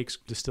device that makes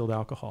distilled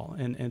alcohol.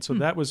 And so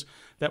that was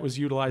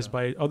utilized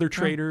by other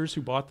traders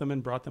who bought them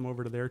and brought them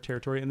over to their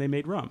territory, and they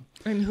made rum.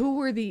 And who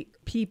were the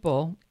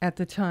people at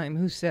the time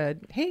who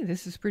said, hey,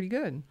 this is pretty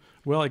good?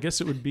 Well, I guess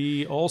it would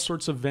be all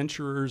sorts of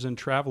venturers and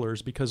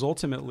travelers, because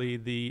ultimately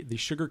the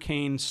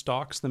sugarcane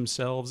stalks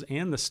themselves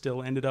and the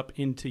still ended up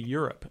into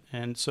Europe.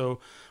 And so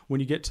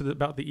when you get to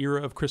about the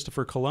era of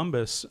Christopher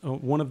Columbus,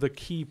 one of the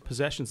key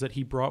possessions that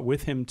he brought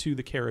with him to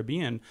the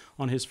Caribbean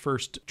on his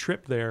first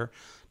trip there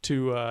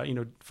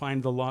to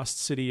find the lost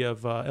city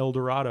of El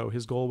Dorado.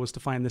 His goal was to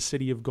find the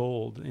city of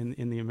gold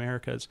in the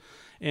Americas.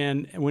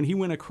 And when he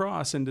went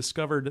across and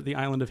discovered the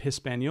island of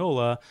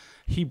Hispaniola,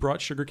 he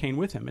brought sugarcane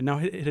with him. And now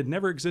it had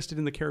never existed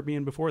in the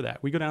Caribbean before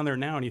that. We go down there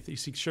now and you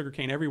see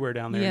sugarcane everywhere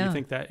down there. And you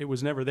think that it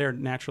was never there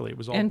naturally. It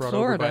was all brought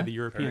over by the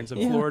Europeans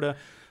in Florida.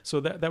 So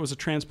that was a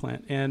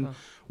transplant. And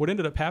what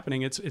ended up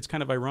happening, it's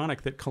kind of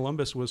ironic that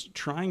Columbus was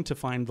trying to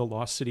find the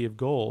lost city of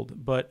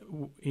gold, but,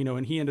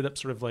 and he ended up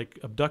sort of like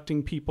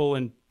abducting people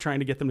and trying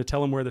to get them to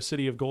tell him where the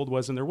city of gold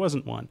was, and there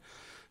wasn't one.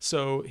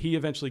 So he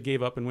eventually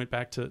gave up and went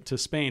back to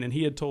Spain, and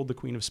he had told the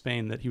Queen of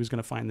Spain that he was going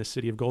to find the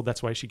city of gold.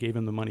 That's why she gave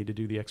him the money to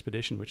do the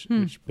expedition, which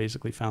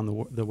basically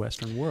found the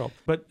Western world.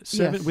 But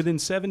within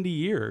 70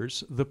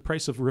 years, the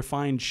price of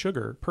refined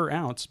sugar per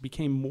ounce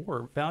became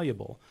more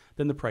valuable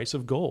than the price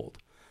of gold.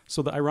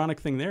 So the ironic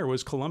thing there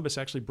was Columbus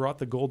actually brought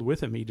the gold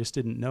with him. He just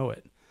didn't know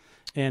it.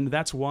 And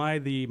that's why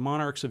the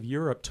monarchs of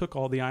Europe took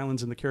all the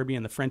islands in the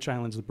Caribbean, the French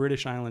islands, the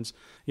British islands,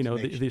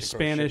 the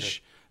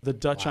Spanish, the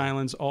Dutch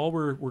islands, all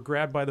were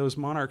grabbed by those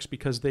monarchs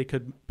because they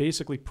could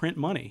basically print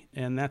money.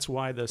 And that's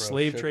why the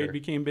slave trade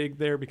became big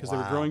there, because they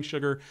were growing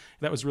sugar.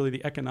 That was really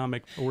the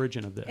economic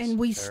origin of this. And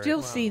we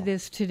still see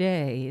this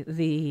today,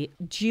 the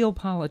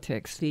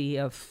geopolitics,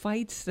 the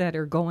fights that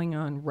are going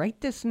on right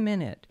this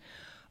minute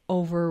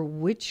over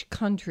which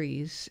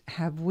countries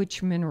have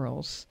which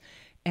minerals,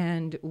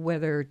 and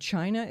whether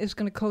China is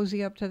going to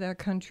cozy up to that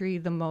country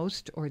the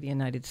most, or the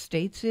United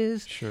States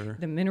is. Sure.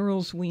 The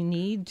minerals we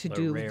need to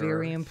do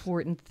very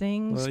important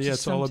things. Well, yeah,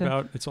 it's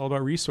all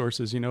about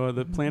resources.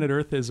 The planet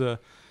Earth is a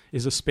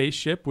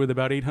spaceship with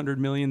about 800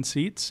 million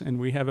seats, and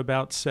we have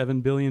about 7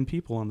 billion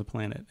people on the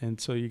planet.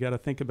 And so you got to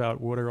think about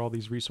what are all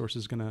these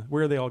resources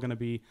where are they all going to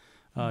be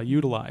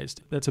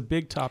utilized. That's a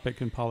big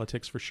topic in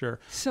politics for sure.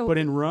 But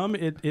in rum,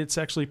 it's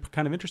actually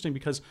kind of interesting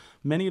because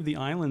many of the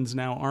islands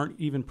now aren't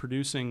even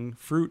producing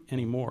fruit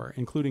anymore,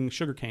 including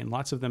sugarcane.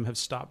 Lots of them have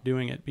stopped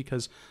doing it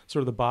because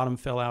sort of the bottom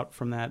fell out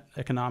from that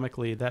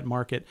economically, that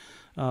market,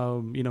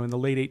 in the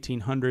late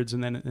 1800s,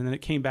 and then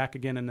it came back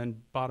again and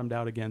then bottomed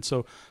out again.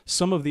 So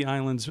some of the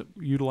islands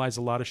utilize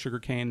a lot of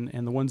sugarcane,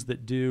 and the ones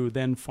that do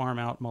then farm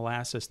out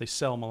molasses. They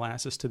sell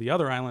molasses to the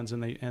other islands,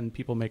 and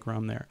people make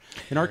rum there.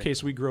 In our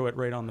case, we grow it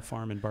right on the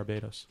farm in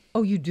Barbados.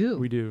 Oh, you do?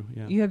 We do,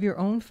 yeah. You have your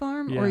own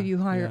farm, or you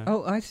hire? Yeah.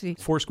 Oh, I see.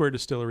 Foursquare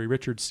Distillery,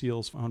 Richard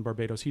Seals on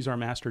Barbados. He's our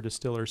master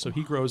distiller, so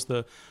he grows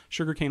the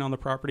sugarcane on the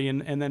property,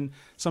 and then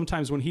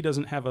sometimes when he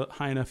doesn't have a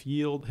high enough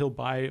yield, he'll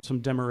buy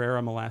some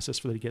Demerara molasses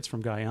that he gets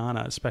from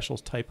Guyana, a special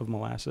type of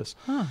molasses.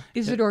 Huh.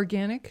 Is it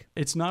organic?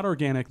 It's not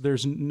organic.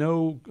 There's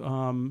no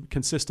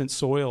consistent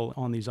soil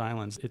on these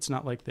islands. It's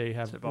not like they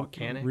have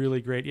volcanic? Really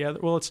great. Yeah,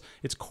 well,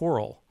 it's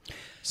coral.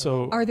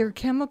 So are there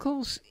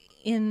chemicals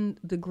in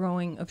the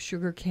growing of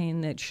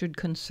sugarcane that should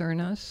concern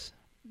us?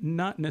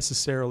 Not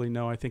necessarily,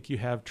 no. I think you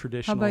have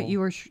traditional. How about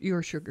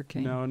your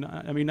sugarcane? No,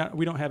 I mean,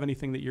 we don't have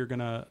anything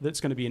that's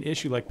gonna be an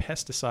issue like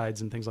pesticides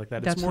and things like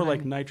that. That's it's more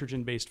like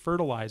nitrogen-based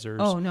fertilizers.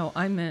 Oh no,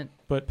 I meant.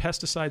 But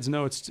pesticides,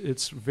 no,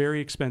 it's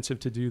very expensive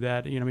to do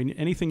that.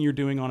 Anything you're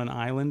doing on an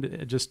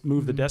island, just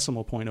move the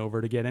decimal point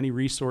over to get any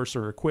resource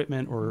or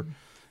equipment or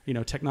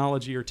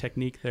technology or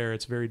technique there.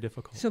 It's very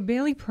difficult. So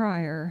Bailey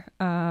Pryor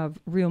of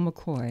Real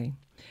McCoy,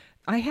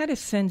 I had a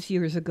sense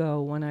years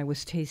ago when I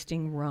was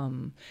tasting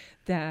rum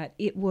that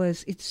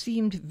it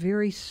seemed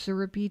very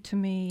syrupy to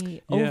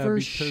me,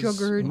 over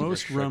sugared.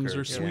 Most rums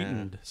are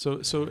sweetened.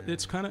 So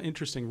it's kind of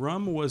interesting.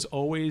 Rum was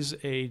always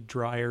a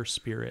drier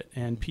spirit,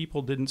 and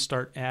people didn't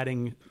start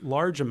adding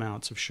large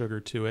amounts of sugar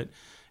to it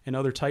and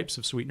other types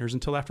of sweeteners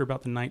until after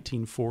about the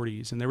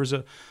 1940s. And there was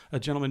a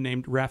gentleman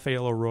named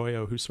Rafael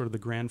Arroyo, who's sort of the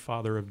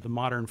grandfather of the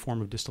modern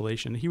form of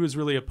distillation. He was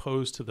really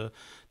opposed to the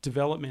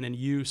development and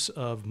use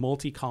of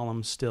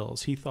multi-column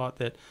stills. He thought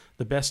that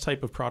the best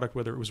type of product,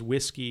 whether it was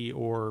whiskey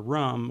or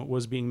rum,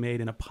 was being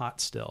made in a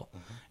pot still.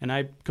 And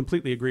I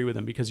completely agree with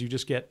him, because you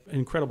just get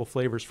incredible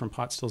flavors from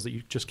pot stills that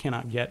you just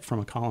cannot get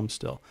from a column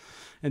still.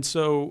 And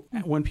so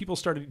when people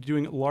started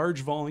doing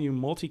large volume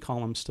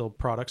multi-column still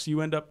products,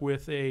 you end up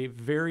with a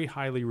very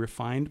highly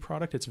refined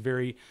product. It's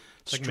very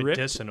stripped. Like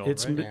medicinal,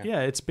 right?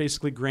 Yeah, it's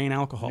basically grain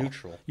alcohol.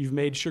 Neutral. You've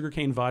made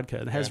sugarcane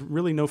vodka. It has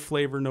really no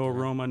flavor, no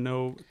aroma,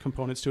 no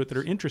components to it that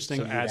are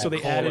interesting. So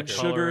they added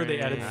sugar, they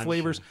added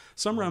flavors.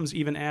 Some rums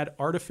even add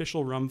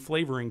artificial rum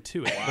flavoring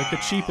to it, like the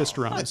cheapest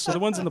rums. So the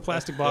ones in the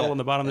plastic bottle on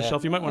the bottom of the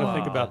shelf, you might want to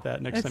think about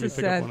that next time you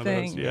pick up one of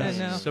those.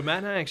 Yeah. So Matt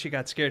and I actually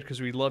got scared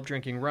because we love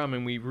drinking rum,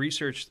 and we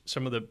researched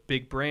some of the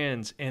big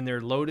brands, and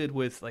they're loaded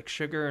with like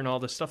sugar and all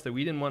this stuff that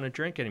we didn't want to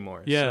drink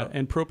anymore. Yeah,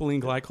 and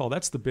propylene glycol,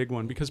 that's the big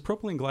one, because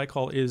propylene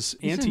glycol is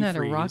antifreeze. Isn't that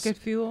a rocket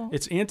fuel?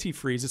 It's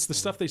antifreeze. It's the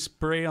stuff they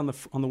spray on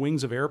the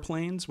wings of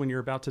airplanes when you're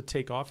about to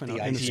take off in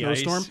a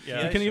snowstorm.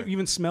 Yeah. You can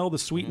even smell the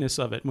sweetness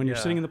of it. When you're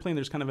sitting in the plane,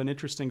 there's kind of an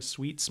interesting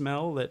sweet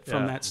smell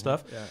from that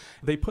stuff. Yeah.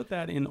 They put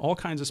that in all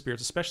kinds of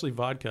spirits, especially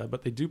vodka,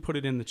 but they do put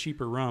it in the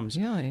cheaper rums.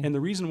 Really? And the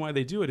reason why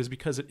they do it is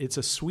because it's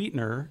a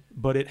sweetener,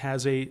 but it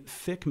has a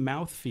thick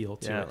mouthfeel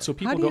to it. So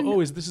people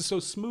go, this is so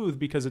smooth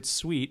because it's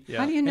sweet.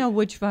 How do you know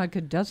which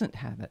vodka doesn't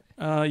have it?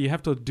 You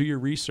have to do your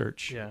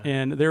research. Yeah.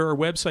 And there are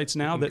websites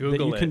now that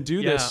you can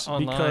do this.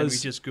 Online, because we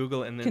just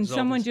Google it and then can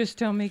someone just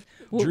tell me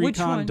which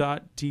one?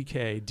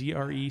 Drecon.dk,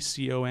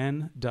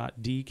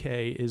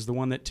 DRECON.dk is the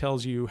one that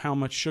tells you how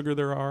much sugar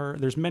there are.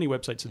 There's many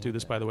websites that do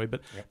this, by the way,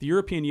 but the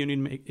European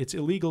Union, it's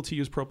illegal to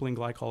use propylene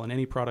glycol in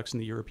any products in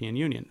the European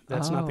Union.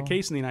 That's not the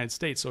case in the United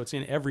States, so it's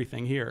in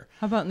everything here.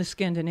 How about in the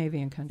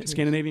Scandinavian countries?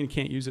 Scandinavian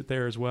can't use it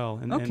there as well.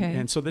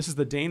 And so this is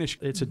the Danish,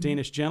 it's a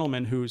Danish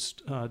gentleman who's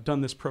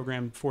done this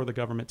program for the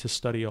government to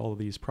study all of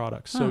these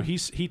products. So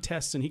he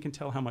tests and he can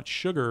tell how much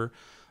sugar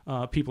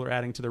people are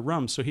adding to their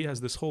rums. So he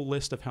has this whole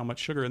list of how much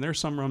sugar, and there's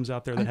some rums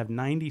out there that have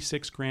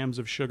 96 grams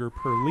of sugar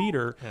per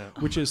liter,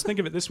 which is, think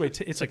of it this way,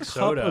 it's like a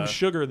cup of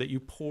sugar that you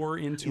pour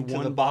into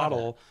one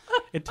bottle.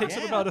 It takes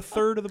up about a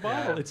third of the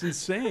bottle. It's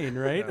insane,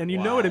 right? And you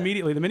know it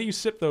immediately. The minute you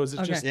sip those,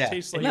 it just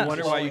tastes like... You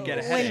wonder why you get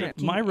a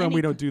headache. My rum,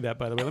 we don't do that,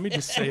 by the way. Let me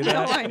just say that.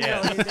 No, I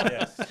know.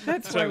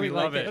 That's why we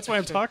love it. That's why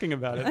I'm talking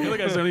about it. The other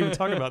guys don't even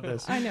talk about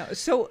this. I know.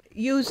 So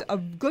use a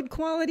good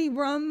quality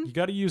rum. You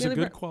got to use a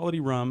good quality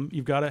rum.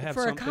 You've got to have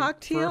for something... a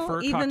cocktail, for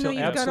a even cocktail, though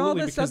you've absolutely, got all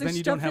this because other then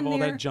you don't stuff have in all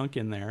there. that junk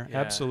in there.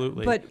 Yeah.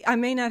 Absolutely. But I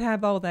may not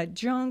have all that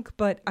junk,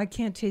 but I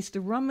can't taste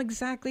the rum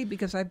exactly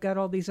because I've got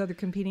all these other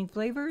competing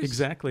flavors.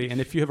 Exactly. And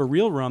if you have a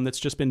real rum that's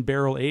just been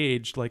barrel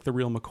aged, like the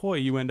Real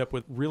McCoy, you end up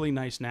with really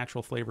nice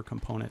natural flavor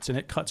components, and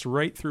it cuts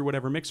right through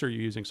whatever mixer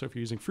you're using. So if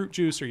you're using fruit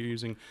juice or you're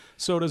using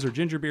sodas or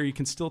ginger beer, you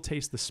can still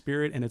taste the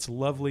spirit, and it's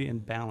lovely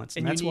and balanced.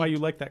 And that's why you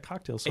like that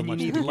cocktail so much.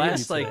 And you need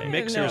less like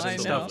mixers and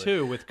stuff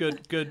too, with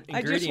good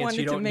ingredients.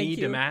 You don't need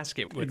to mask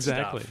it with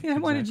stuff. Yeah, I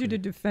wanted you to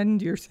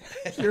defend your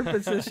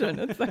position.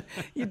 It's like,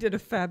 you did a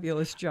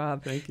fabulous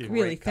job. Thank you.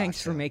 Really,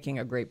 thanks for making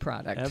a great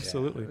product.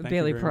 Absolutely. Thank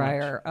Bailey you very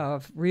Pryor much.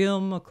 of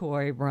Real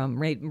McCoy rum,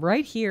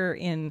 right here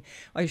in,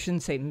 I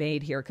shouldn't say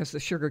made here because the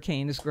sugar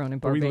cane is grown in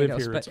Barbados. We live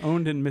here. It's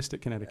owned in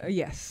Mystic, Connecticut.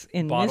 Yes,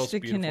 in Bottle's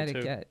Mystic,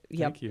 Connecticut. Too.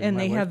 Yep. Thank you. And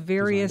My they wife have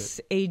various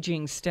designed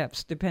aging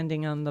steps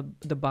depending on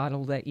the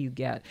bottle that you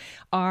get.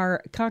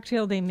 Our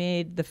cocktail they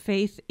made, the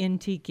Faith in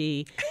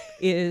Tiki,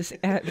 is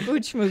at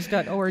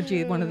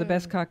foodschmooze.org, one of the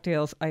best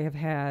cocktails I have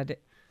had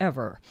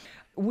ever.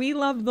 We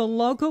love the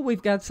local.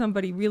 We've got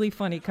somebody really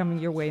funny coming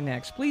your way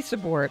next. Please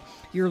support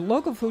your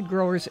local food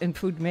growers and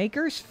food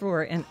makers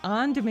for an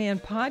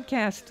on-demand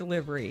podcast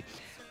delivery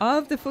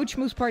of the Food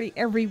Schmooze Party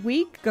every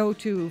week. Go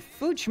to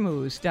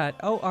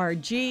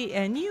foodschmooze.org,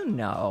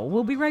 and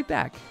we'll be right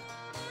back.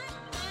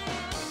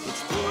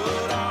 Let's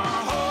put our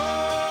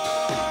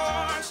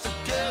hearts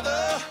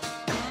together.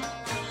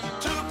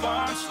 2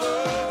 parts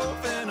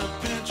love and a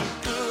pinch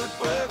of good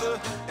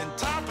weather, and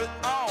top it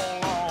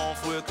all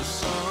off with the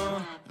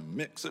sun, and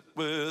mix it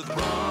with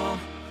rum.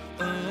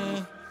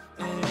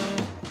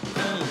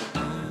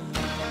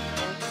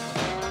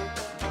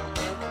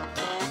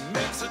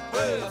 Mix it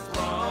with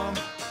rum.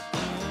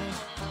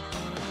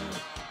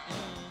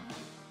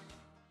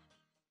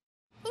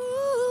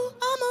 Ooh,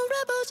 I'm a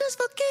rebel just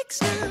for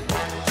kicks now.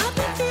 I've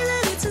been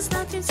feeling it since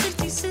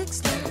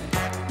 1966 now.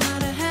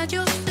 Might have had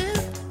your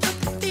fill, but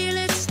feel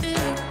it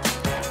still.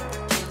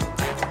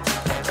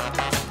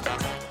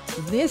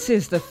 This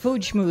is the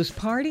Food Schmooze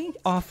Party,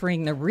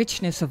 offering the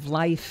richness of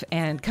life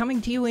and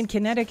coming to you in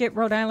Connecticut,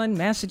 Rhode Island,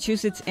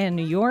 Massachusetts, and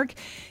New York,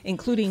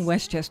 including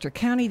Westchester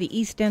County, the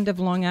East End of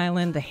Long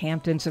Island, the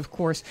Hamptons, of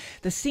course.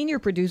 The senior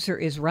producer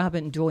is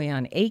Robin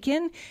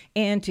Doyon-Aiken.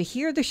 And to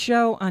hear the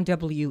show on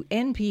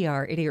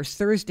WNPR, it airs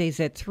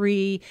Thursdays at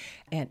 3,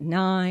 at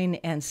 9,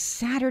 and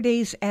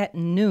Saturdays at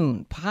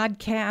noon.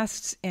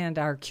 Podcasts and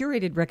our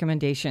curated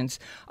recommendations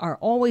are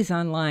always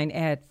online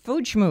at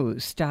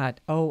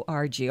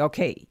foodschmooze.org.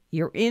 Okay,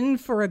 you're in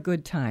for a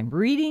good time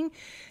reading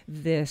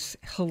this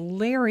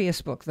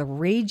hilarious book, The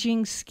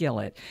Raging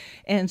Skillet,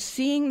 and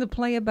seeing the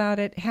play about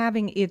it,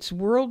 having its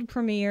world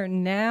premiere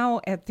now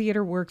at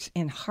Theater Works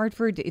in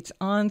Hartford. It's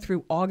on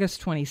through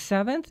August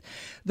 27th.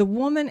 The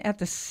woman at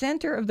the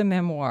center of the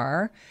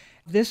memoir,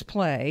 this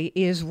play,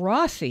 is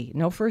Rossi,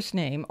 no first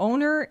name,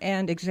 owner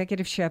and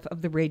executive chef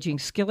of The Raging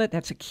Skillet.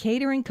 That's a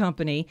catering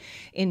company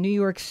in New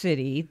York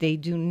City. They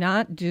do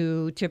not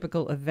do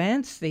typical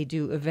events. They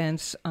do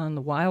events on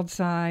the wild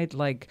side,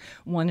 like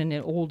one in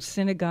an old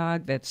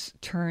synagogue that's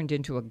turned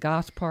into a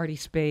goth party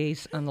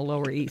space on the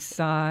Lower East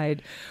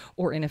Side,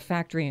 or in a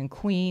factory in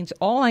Queens.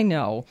 All I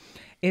know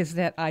is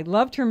that I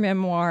loved her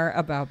memoir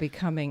about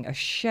becoming a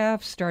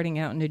chef, starting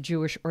out in a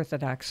Jewish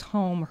Orthodox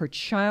home. Her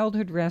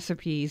childhood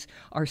recipes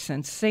are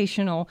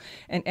sensational.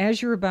 And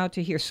as you're about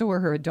to hear, so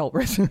are her adult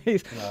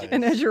recipes. Nice.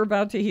 And as you're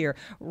about to hear,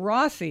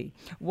 Rossi,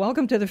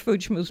 welcome to the Food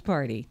Schmooze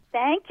Party.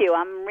 Thank you.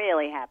 I'm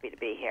really happy to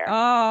be here.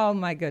 Oh,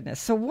 my goodness.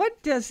 So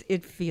what does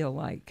it feel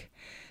like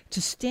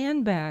to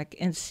stand back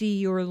and see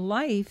your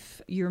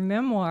life, your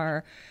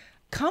memoir,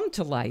 come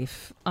to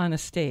life on a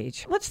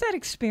stage? What's that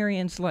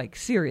experience like,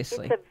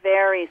 seriously? It's a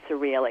very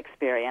surreal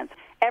experience.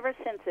 Ever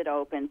since it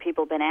opened,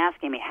 people have been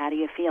asking me, how do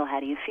you feel, how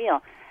do you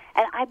feel?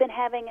 And I've been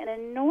having an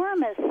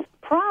enormous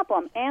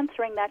problem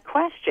answering that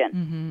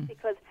question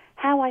because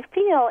how I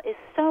feel is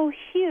so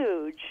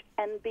huge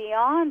and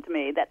beyond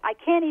me that I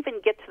can't even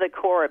get to the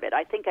core of it.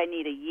 I think I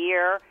need a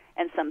year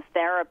and some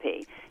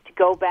therapy to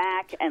go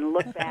back and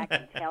look back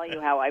and tell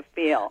you how I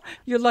feel.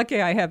 You're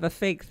lucky I have a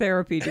fake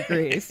therapy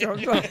degree. So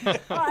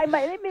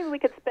maybe we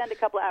could spend a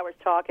couple of hours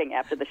talking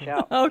after the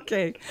show.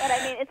 Okay. But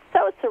I mean, it's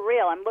so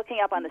surreal. I'm looking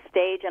up on the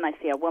stage and I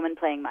see a woman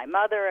playing my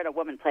mother and a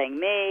woman playing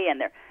me, and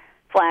they're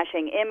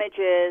flashing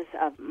images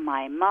of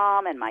my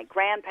mom and my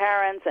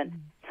grandparents. And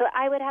so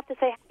I would have to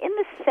say, in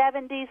the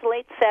 70s,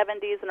 late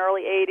 70s and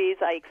early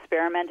 80s, I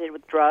experimented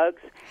with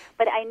drugs,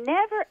 but I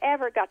never,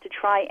 ever got to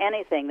try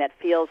anything that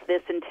feels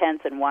this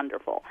intense and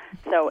wonderful.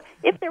 So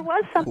if there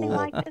was something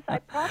like this, I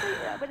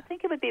would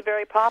think it would be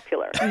very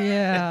popular.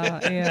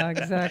 Yeah,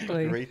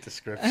 exactly. Great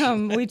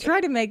description. We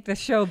try to make the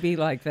show be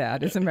like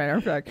that, as a matter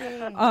of fact.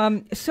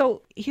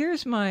 So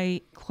here's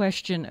my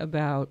question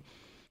about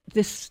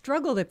this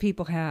struggle that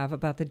people have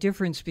about the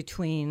difference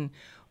between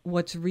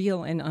what's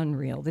real and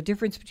unreal, the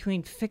difference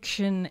between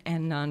fiction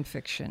and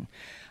nonfiction.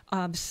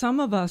 Some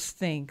of us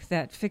think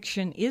that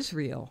fiction is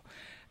real,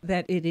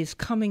 that it is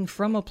coming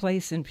from a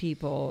place in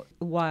people,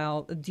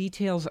 while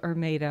details are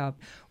made up,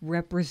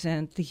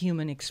 represent the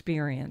human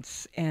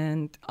experience.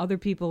 And other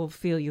people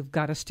feel you've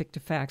got to stick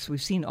to facts.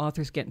 We've seen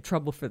authors get in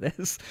trouble for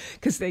this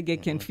because they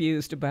get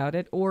confused about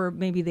it, or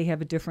maybe they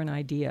have a different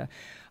idea.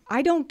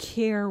 I don't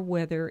care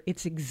whether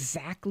it's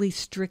exactly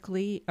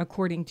strictly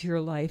according to your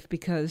life,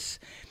 because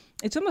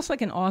it's almost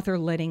like an author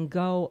letting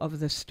go of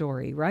the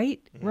story, right?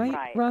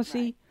 Right,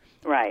 Rossi?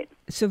 Right.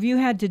 So have you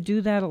had to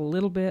do that a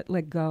little bit,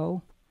 let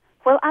go?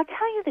 Well, I'll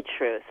tell you the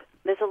truth.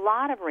 There's a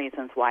lot of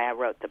reasons why I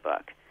wrote the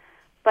book.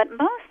 But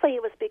mostly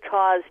it was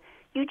because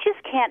you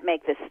just can't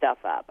make this stuff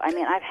up. I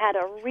mean, I've had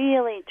a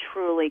really,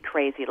 truly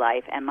crazy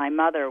life, and my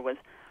mother was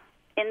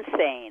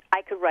insane.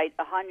 I could write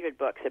 100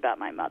 books about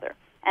my mother.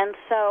 And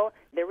so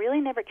there really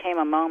never came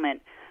a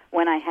moment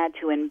when I had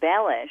to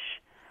embellish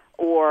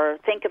or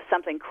think of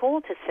something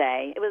cool to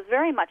say. It was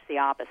very much the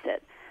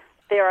opposite.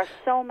 There are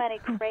so many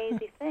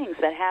crazy things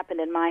that happened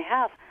in my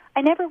house.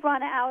 I never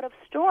run out of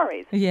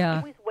stories. Yeah. I'm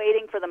always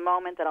waiting for the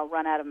moment that I'll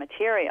run out of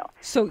material.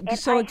 So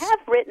I have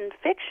written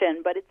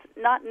fiction, but it's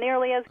not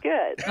nearly as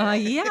good.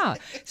 Yeah.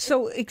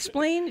 So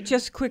explain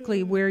just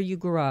quickly where you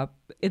grew up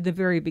at the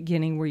very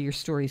beginning, where your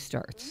story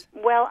starts.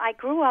 Well, I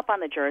grew up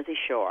on the Jersey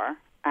Shore,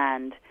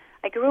 and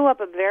I grew up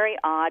a very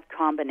odd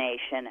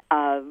combination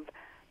of,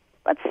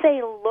 let's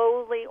say,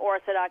 lowly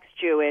Orthodox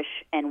Jewish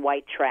and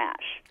white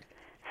trash.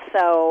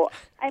 So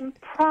I'm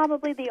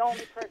probably the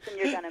only person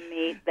you're going to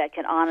meet that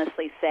can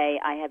honestly say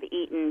I have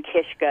eaten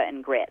kishka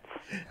and grits.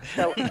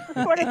 So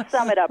sort of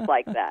sum it up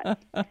like that.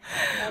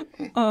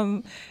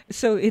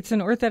 So it's an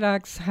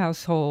Orthodox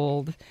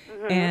household,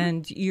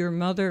 and your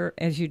mother,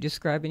 as you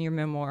describe in your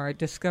memoir,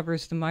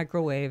 discovers the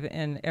microwave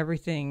and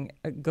everything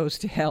goes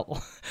to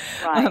hell.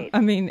 Right.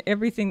 I mean,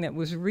 everything that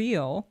was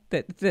real,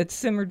 that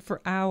simmered for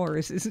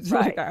hours, is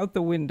right out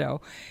the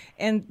window.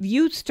 And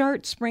you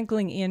start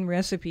sprinkling in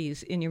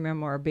recipes in your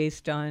memoir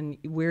based on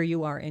where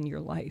you are in your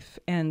life.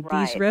 And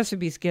Right. these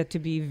recipes get to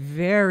be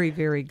very,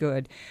 very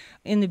good.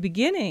 In the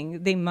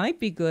beginning, they might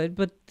be good,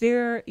 but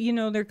they're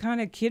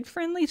kind of kid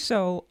friendly.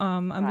 So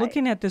I'm Right.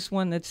 looking at this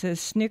one that says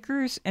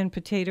Snickers and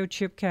potato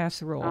chip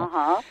casserole.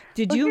 Uh-huh.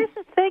 Did well, you? Here's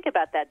the thing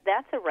about that.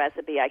 That's a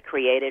recipe I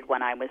created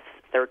when I was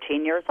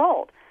 13 years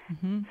old.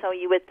 So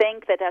you would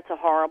think that that's a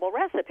horrible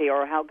recipe,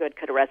 or how good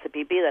could a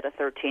recipe be that a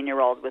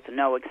 13-year-old with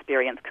no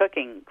experience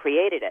cooking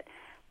created it?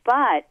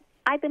 But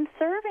I've been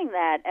serving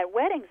that at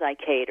weddings I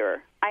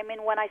cater. I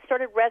mean, when I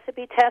started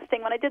recipe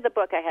testing, when I did the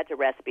book, I had to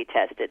recipe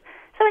test it.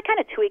 So I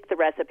kind of tweaked the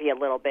recipe a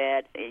little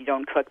bit. You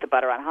don't cook the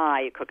butter on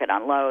high, you cook it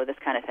on low, this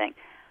kind of thing.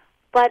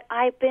 But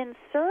I've been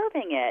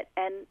serving it,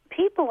 and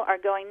people are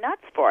going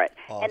nuts for it.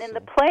 Awesome. And in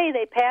the play,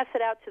 they pass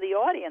it out to the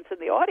audience, and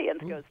the audience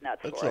goes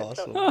nuts That's for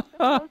awesome. it. So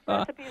those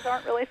recipes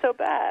aren't really so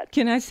bad.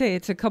 Can I say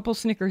it's a couple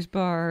Snickers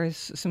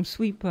bars, some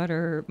sweet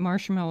butter,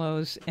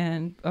 marshmallows,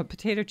 and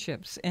potato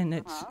chips, and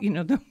it's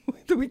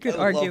we could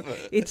argue love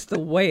it. it's the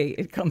way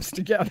it comes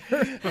together.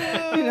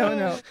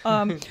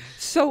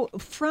 So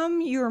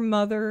from your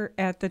mother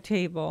at the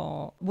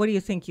table, what do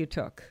you think you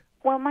took?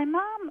 Well, my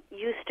mom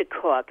used to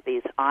cook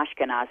these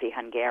Ashkenazi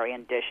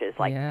Hungarian dishes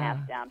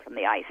passed down from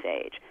the Ice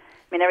Age.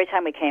 I mean, every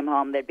time we came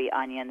home, there'd be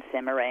onions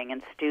simmering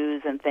and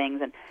stews and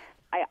things. And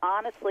I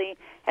honestly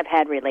have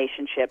had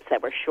relationships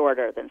that were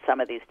shorter than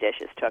some of these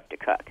dishes took to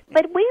cook.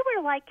 But we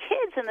were like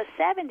kids in the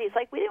 70s.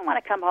 Like, we didn't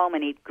want to come home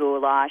and eat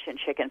goulash and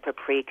chicken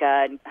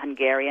paprika and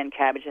Hungarian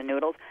cabbage and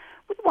noodles.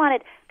 We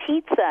wanted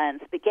pizza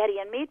and spaghetti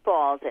and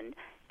meatballs and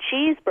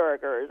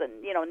cheeseburgers and,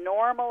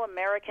 normal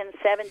American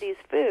 70s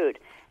food.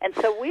 And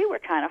so we were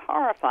kind of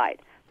horrified.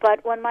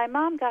 But when my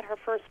mom got her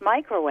first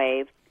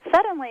microwave,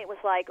 suddenly it was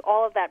like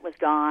all of that was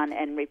gone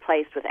and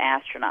replaced with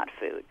astronaut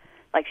food.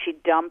 Like,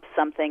 she'd dump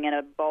something in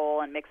a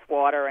bowl and mix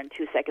water, and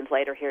 2 seconds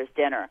later, here's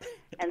dinner.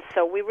 And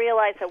so we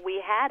realized that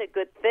we had a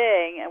good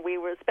thing, and we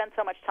spent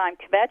so much time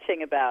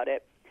kvetching about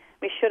it.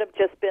 We should have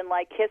just been,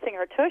 like, kissing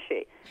her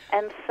tushy.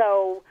 And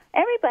so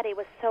everybody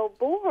was so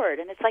bored.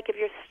 And it's like, if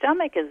your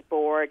stomach is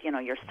bored,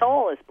 your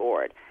soul is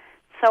bored.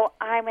 So,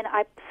 I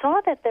saw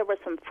that there were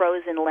some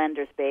frozen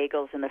Lender's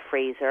bagels in the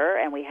freezer,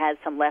 and we had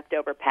some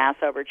leftover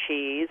Passover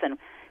cheese, and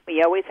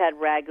we always had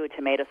ragu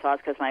tomato sauce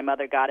because my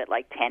mother got it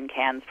like 10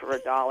 cans for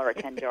 $1 or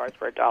 10 jars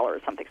for $1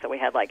 or something. So we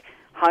had like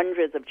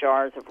hundreds of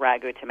jars of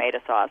ragu tomato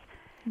sauce.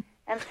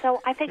 And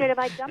so I figured if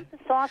I dumped the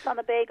sauce on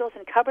the bagels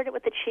and covered it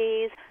with the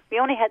cheese, we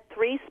only had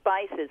 3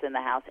 spices in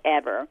the house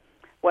ever.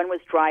 One was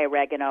dry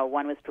oregano,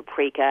 one was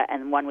paprika,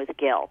 and one was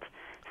gilt.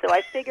 So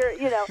I figure,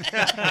 I'll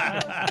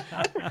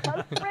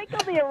sprinkle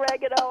the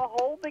oregano,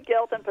 hold the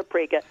gilt and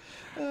paprika,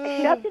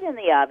 shoved it in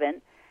the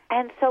oven,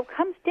 and so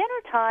comes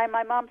dinner time,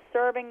 my mom's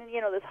serving,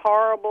 this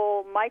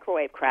horrible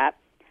microwave crap,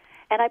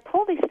 and I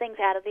pull these things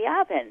out of the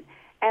oven,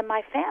 and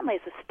my family's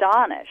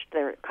astonished.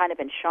 They're kind of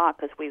in shock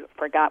because we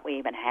forgot we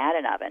even had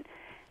an oven,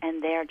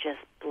 and they're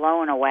just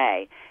blown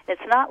away.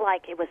 It's not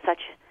like it was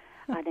such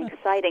an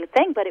exciting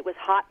thing, but it was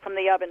hot from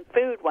the oven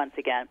food once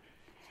again.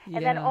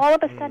 And then all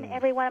of a sudden,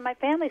 everyone in my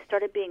family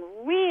started being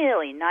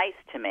really nice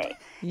to me.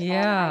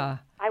 Yeah.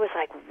 I was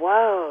like,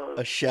 whoa.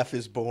 A chef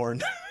is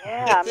born.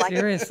 Yeah, I'm like,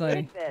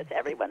 seriously. This.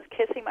 Everyone's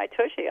kissing my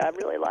tushy. I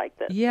really like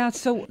this. Yeah,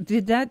 so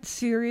did that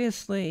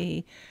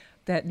seriously,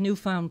 that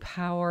newfound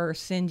power,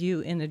 send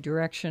you in the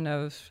direction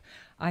of,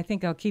 I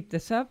think I'll keep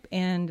this up,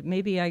 and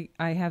maybe I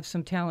have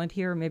some talent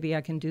here, maybe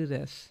I can do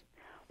this?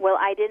 Well,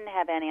 I didn't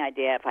have any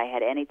idea if I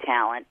had any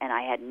talent, and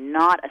I had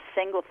not a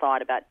single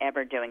thought about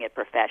ever doing it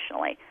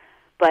professionally.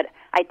 But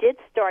I did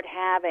start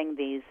having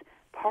these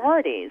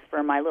parties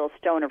for my little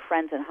stoner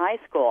friends in high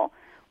school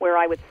where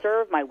I would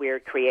serve my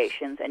weird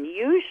creations, and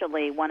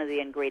usually one of the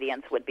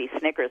ingredients would be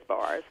Snickers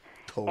bars.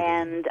 Totally.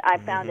 And I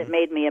found it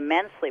made me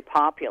immensely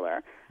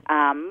popular.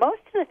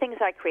 Most of the things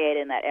I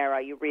created in that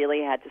era, you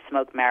really had to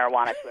smoke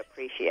marijuana to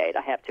appreciate,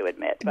 I have to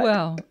admit.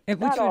 But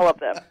not all of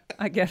them.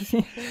 I guess.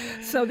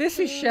 So this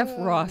is Chef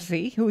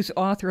Rossi, who's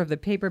author of the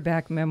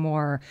paperback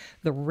memoir,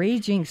 The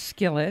Raging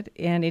Skillet,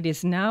 and it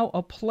is now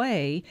a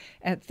play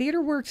at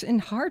TheaterWorks in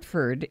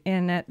Hartford,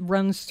 and that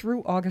runs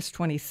through August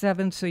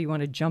 27th, so you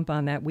want to jump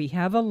on that. We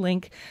have a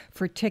link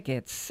for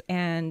tickets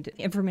and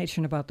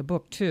information about the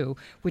book, too,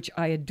 which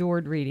I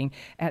adored reading,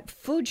 at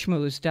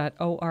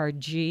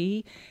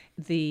foodschmooze.org.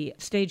 The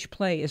stage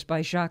play is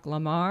by Jacques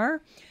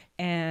Lamar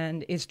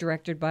and is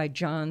directed by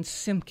John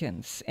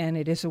Simpkins, and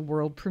it is a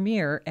world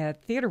premiere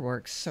at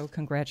TheaterWorks, so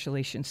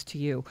congratulations to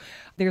you.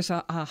 There's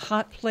a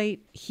hot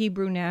plate,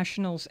 Hebrew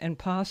Nationals, and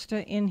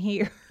pasta in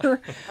here.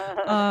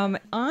 On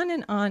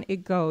and on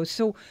it goes.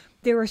 So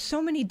there are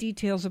so many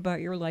details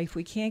about your life.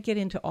 We can't get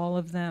into all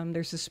of them.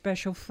 There's a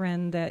special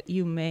friend that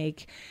you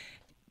make.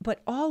 But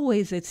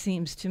always, it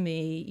seems to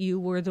me, you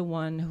were the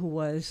one who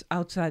was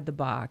outside the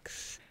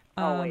box.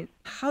 Always.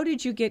 How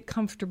did you get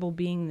comfortable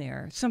being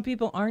there? Some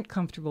people aren't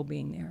comfortable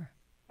being there.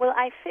 Well,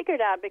 I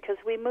figured out because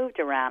we moved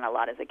around a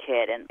lot as a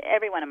kid, and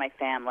everyone in my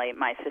family,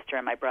 my sister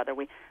and my brother,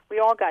 we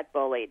all got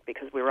bullied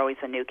because we were always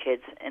the new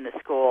kids in the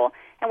school,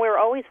 and we were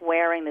always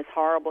wearing this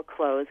horrible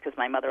clothes because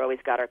my mother always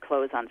got our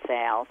clothes on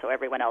sale, so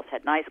everyone else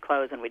had nice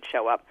clothes, and we'd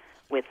show up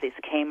with these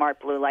Kmart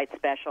blue light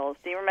specials.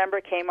 Do you remember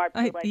Kmart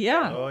blue light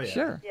specials? Oh, yeah,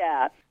 sure.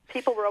 Yeah.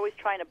 People were always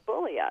trying to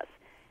bully us,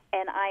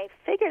 and I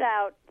figured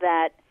out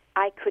that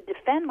I could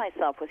defend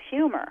myself with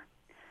humor.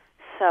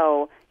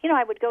 So,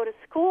 I would go to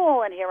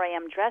school, and here I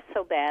am dressed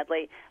so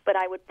badly, but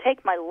I would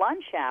take my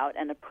lunch out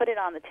and put it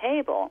on the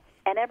table,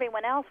 and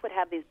everyone else would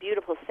have these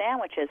beautiful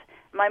sandwiches.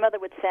 My mother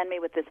would send me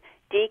with this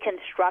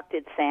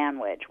deconstructed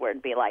sandwich where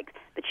it'd be like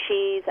the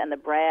cheese and the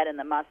bread and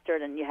the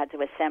mustard, and you had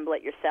to assemble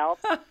it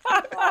yourself.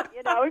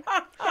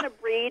 Kind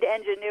of breed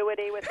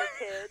ingenuity with the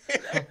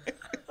kids.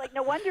 It's like,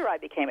 no wonder I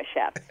became a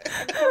chef.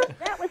 And so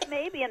that was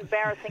maybe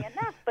embarrassing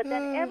enough, but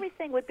then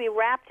everything would be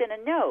wrapped in a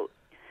note.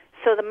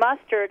 So the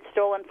mustard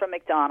stolen from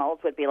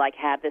McDonald's would be like,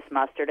 have this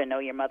mustard and know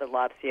your mother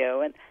loves you.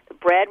 And the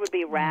bread would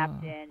be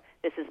wrapped in,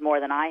 this is more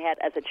than I had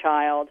as a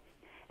child.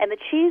 And the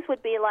cheese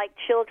would be like,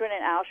 children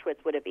in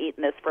Auschwitz would have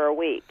eaten this for a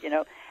week,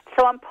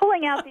 So I'm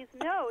pulling out these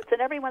notes, and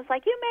everyone's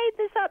like, you made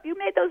this up. You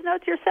made those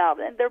notes yourself.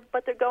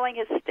 But they're going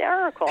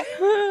hysterical.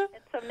 And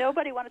so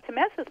nobody wanted to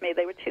mess with me.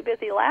 They were too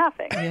busy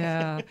laughing.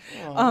 Yeah.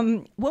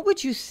 What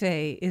would you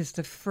say is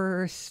the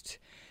first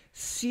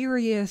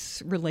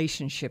serious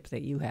relationship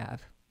that you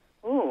have?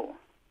 Ooh,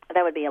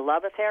 that would be a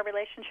love affair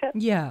relationship?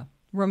 Yeah,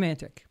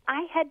 romantic.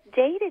 I had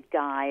dated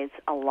guys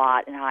a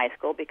lot in high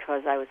school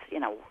because I was,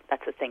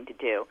 that's the thing to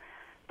do.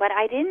 But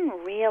I didn't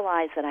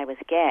realize that I was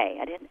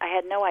gay. I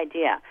had no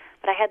idea.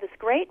 But I had this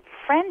great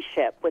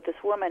friendship with this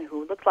woman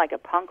who looked like a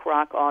punk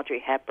rock Audrey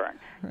Hepburn.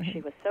 Right.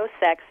 She was so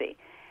sexy.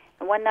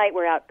 And one night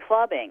we're out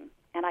clubbing,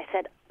 and I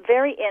said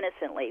very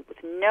innocently,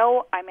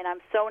 I'm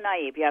so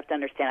naive, you have to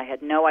understand, I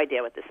had no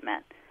idea what this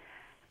meant.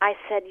 I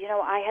said,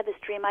 I had this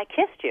dream I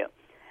kissed you.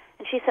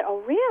 And she said,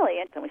 oh, really?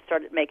 And then we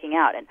started making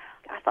out, and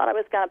I thought I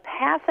was going to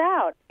pass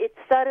out. It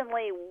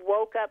suddenly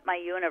woke up my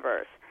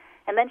universe.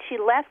 And then she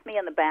left me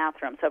in the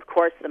bathroom. So, of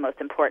course, the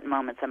most important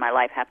moments in my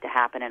life have to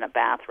happen in a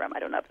bathroom. I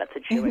don't know if that's a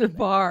Jewish in the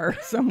bar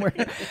somewhere.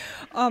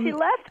 She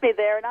left me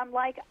there, and I'm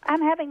like,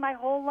 I'm having my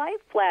whole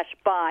life flash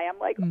by. I'm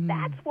like,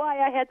 that's why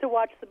I had to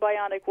watch The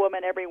Bionic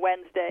Woman every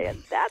Wednesday,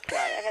 and that's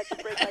why I had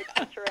to bring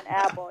my teacher an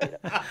apple.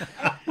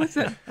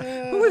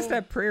 Who was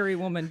that prairie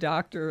woman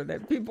doctor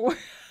that people...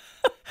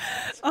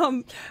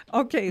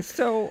 Okay,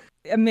 so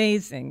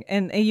amazing.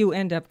 And you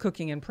end up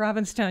cooking in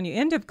Provincetown. You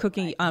end up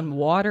cooking on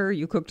water.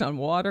 You cooked on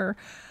water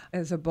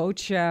as a boat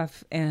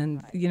chef,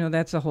 and,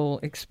 that's a whole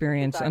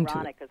experience. It's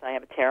ironic because I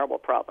have a terrible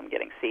problem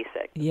getting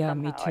seasick. Yeah,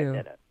 somehow me too. I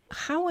did it.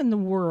 How in the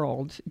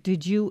world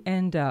did you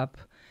end up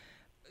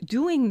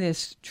doing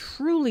this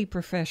truly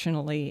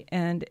professionally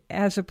and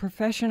as a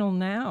professional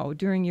now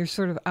during your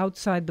sort of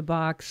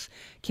outside-the-box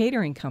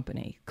catering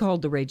company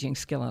called The Raging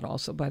Skillet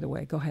also, by the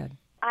way? Go ahead.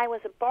 I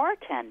was a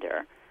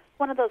bartender,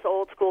 one of those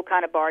old-school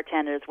kind of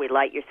bartenders. We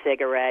light your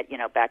cigarette,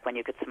 back when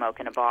you could smoke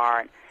in a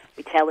bar, and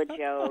we tell a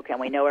joke, and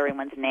we know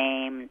everyone's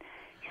name.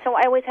 So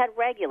I always had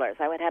regulars.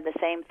 I would have the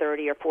same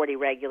 30 or 40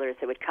 regulars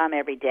that would come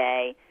every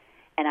day,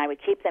 and I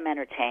would keep them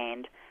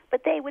entertained.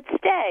 But they would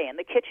stay, and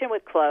the kitchen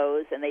would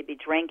close, and they'd be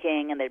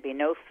drinking, and there'd be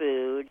no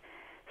food.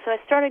 So I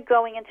started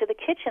going into the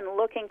kitchen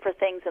looking for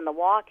things in the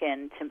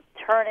walk-in to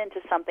turn into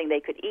something they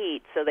could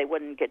eat so they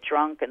wouldn't get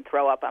drunk and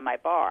throw up on my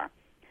bar.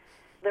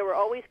 There were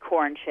always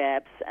corn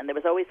chips, and there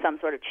was always some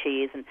sort of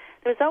cheese, and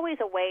there was always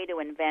a way to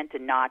invent a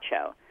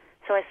nacho.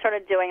 So I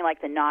started doing,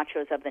 like, the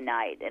nachos of the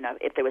night.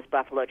 If there was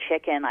buffalo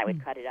chicken, I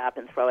would cut it up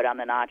and throw it on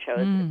the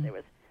nachos. If there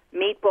was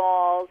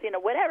meatballs,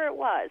 whatever it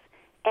was.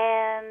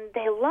 And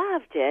they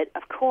loved it,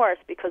 of course,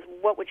 because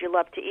what would you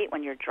love to eat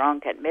when you're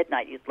drunk at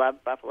midnight? You'd love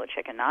buffalo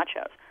chicken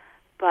nachos.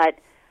 But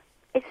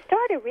it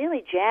started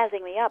really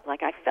jazzing me up.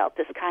 Like, I felt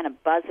this kind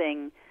of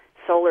buzzing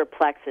solar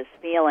plexus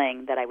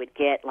feeling that I would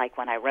get like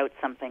when I wrote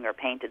something or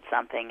painted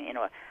something,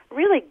 a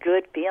really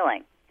good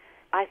feeling.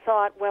 I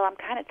thought, well, I'm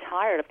kind of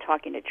tired of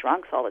talking to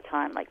drunks all the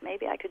time. Like,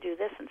 maybe I could do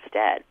this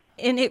instead.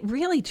 And it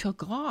really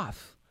took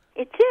off.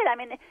 It did. I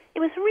mean, it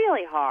was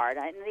really hard.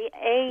 In the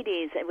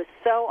 80s, it was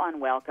so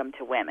unwelcome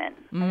to women.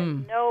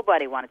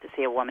 Nobody wanted to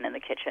see a woman in the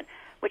kitchen,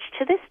 which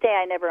to this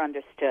day I never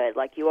understood.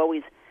 Like, you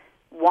always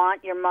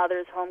want your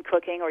mother's home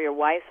cooking or your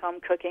wife's home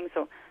cooking,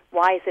 so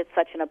why is it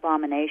such an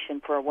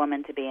abomination for a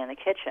woman to be in the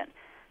kitchen?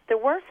 There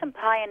were some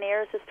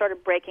pioneers that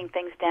started breaking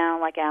things down,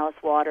 like Alice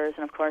Waters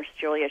and, of course,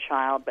 Julia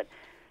Child, but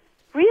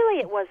really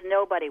it was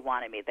nobody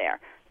wanted me there.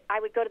 I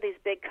would go to these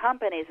big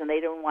companies, and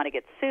they didn't want to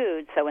get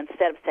sued, so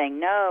instead of saying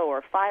no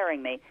or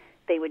firing me,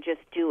 they would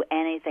just do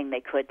anything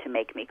they could to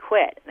make me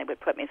quit. They would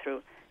put me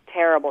through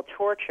terrible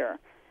torture.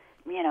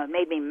 It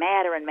made me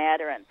madder and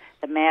madder, and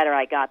the madder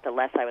I got, the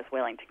less I was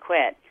willing to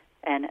quit.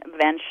 And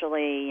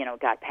eventually,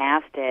 got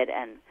past it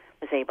and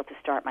was able to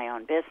start my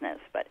own business,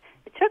 but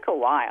it took a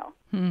while.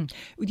 Do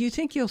you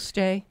think you'll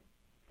stay?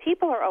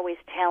 People are always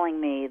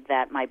telling me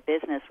that my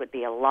business would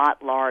be a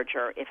lot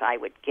larger if I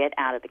would get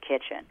out of the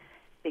kitchen,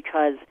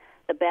 because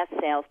the best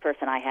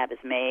salesperson I have is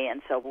me,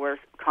 and so we're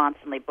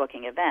constantly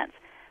booking events.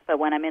 But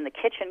when I'm in the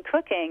kitchen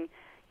cooking,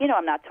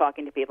 I'm not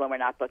talking to people and we're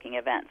not booking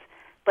events.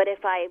 But if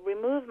I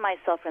remove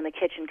myself from the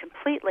kitchen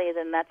completely,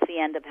 then that's the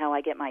end of how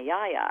I get my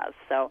yayas.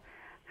 So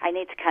I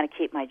need to kind of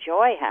keep my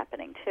joy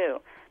happening, too.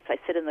 So I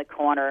sit in the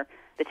corner,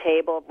 the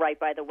table right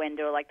by the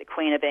window like the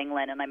Queen of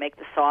England, and I make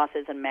the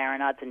sauces and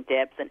marinades and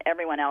dips, and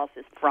everyone else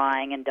is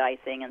frying and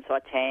dicing and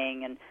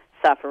sautéing and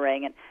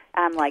suffering, and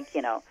I'm like,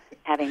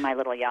 having my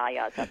little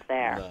yayas up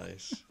there.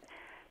 Nice.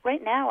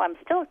 Right now, I'm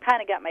still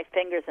kind of got my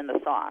fingers in the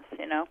sauce,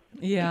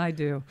 Yeah, I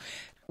do.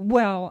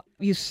 Well,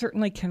 you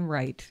certainly can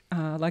write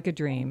like a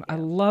dream. I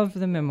love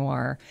the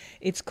memoir.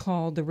 It's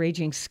called The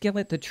Raging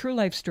Skillet, The True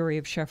Life Story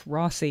of Chef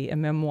Rossi, a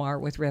memoir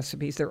with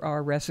recipes. There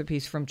are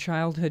recipes from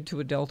childhood to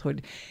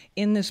adulthood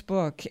in this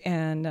book,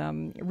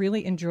 and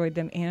really enjoyed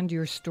them and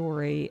your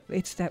story.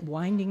 It's that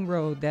winding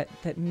road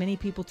that many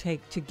people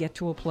take to get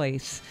to a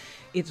place.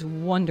 It's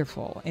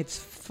wonderful. It's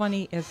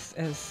funny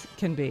as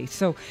can be.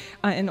 So,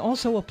 and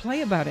also a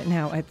play about it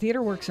now at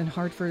TheaterWorks in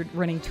Hartford,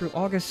 running through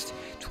August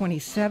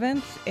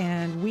 27th.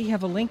 And we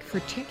have a link for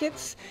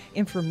tickets,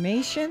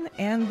 information,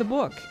 and the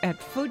book at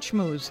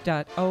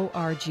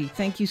foodschmooze.org.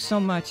 Thank you so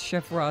much,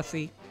 Chef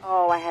Rossi.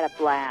 Oh, I had a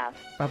blast.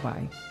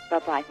 Bye-bye.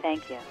 Bye-bye.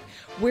 Thank you.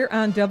 We're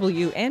on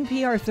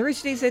WNPR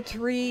Thursdays at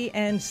 3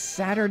 and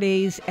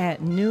Saturdays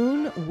at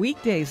noon.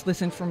 Weekdays,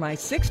 listen for my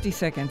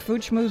 60-second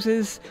Food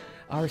Schmoozes.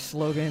 Our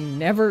slogan,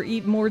 never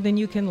eat more than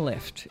you can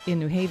lift. In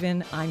New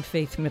Haven, I'm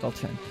Faith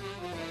Middleton.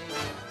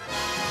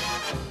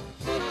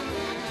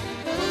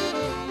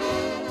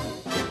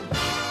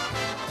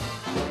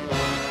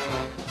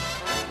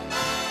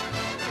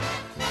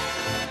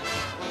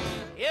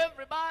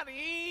 Everybody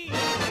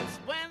eats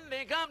when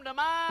they come to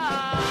mind.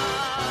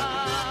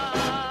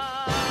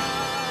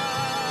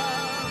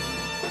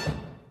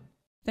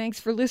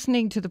 Thanks for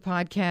listening to the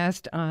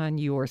podcast on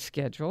your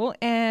schedule.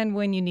 And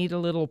when you need a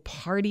little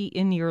party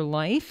in your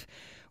life,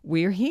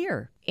 we're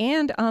here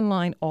and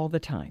online all the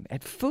time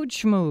at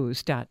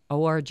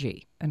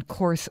foodschmooze.org. And of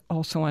course,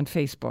 also on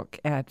Facebook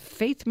at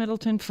Faith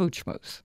Middleton Food Schmooze.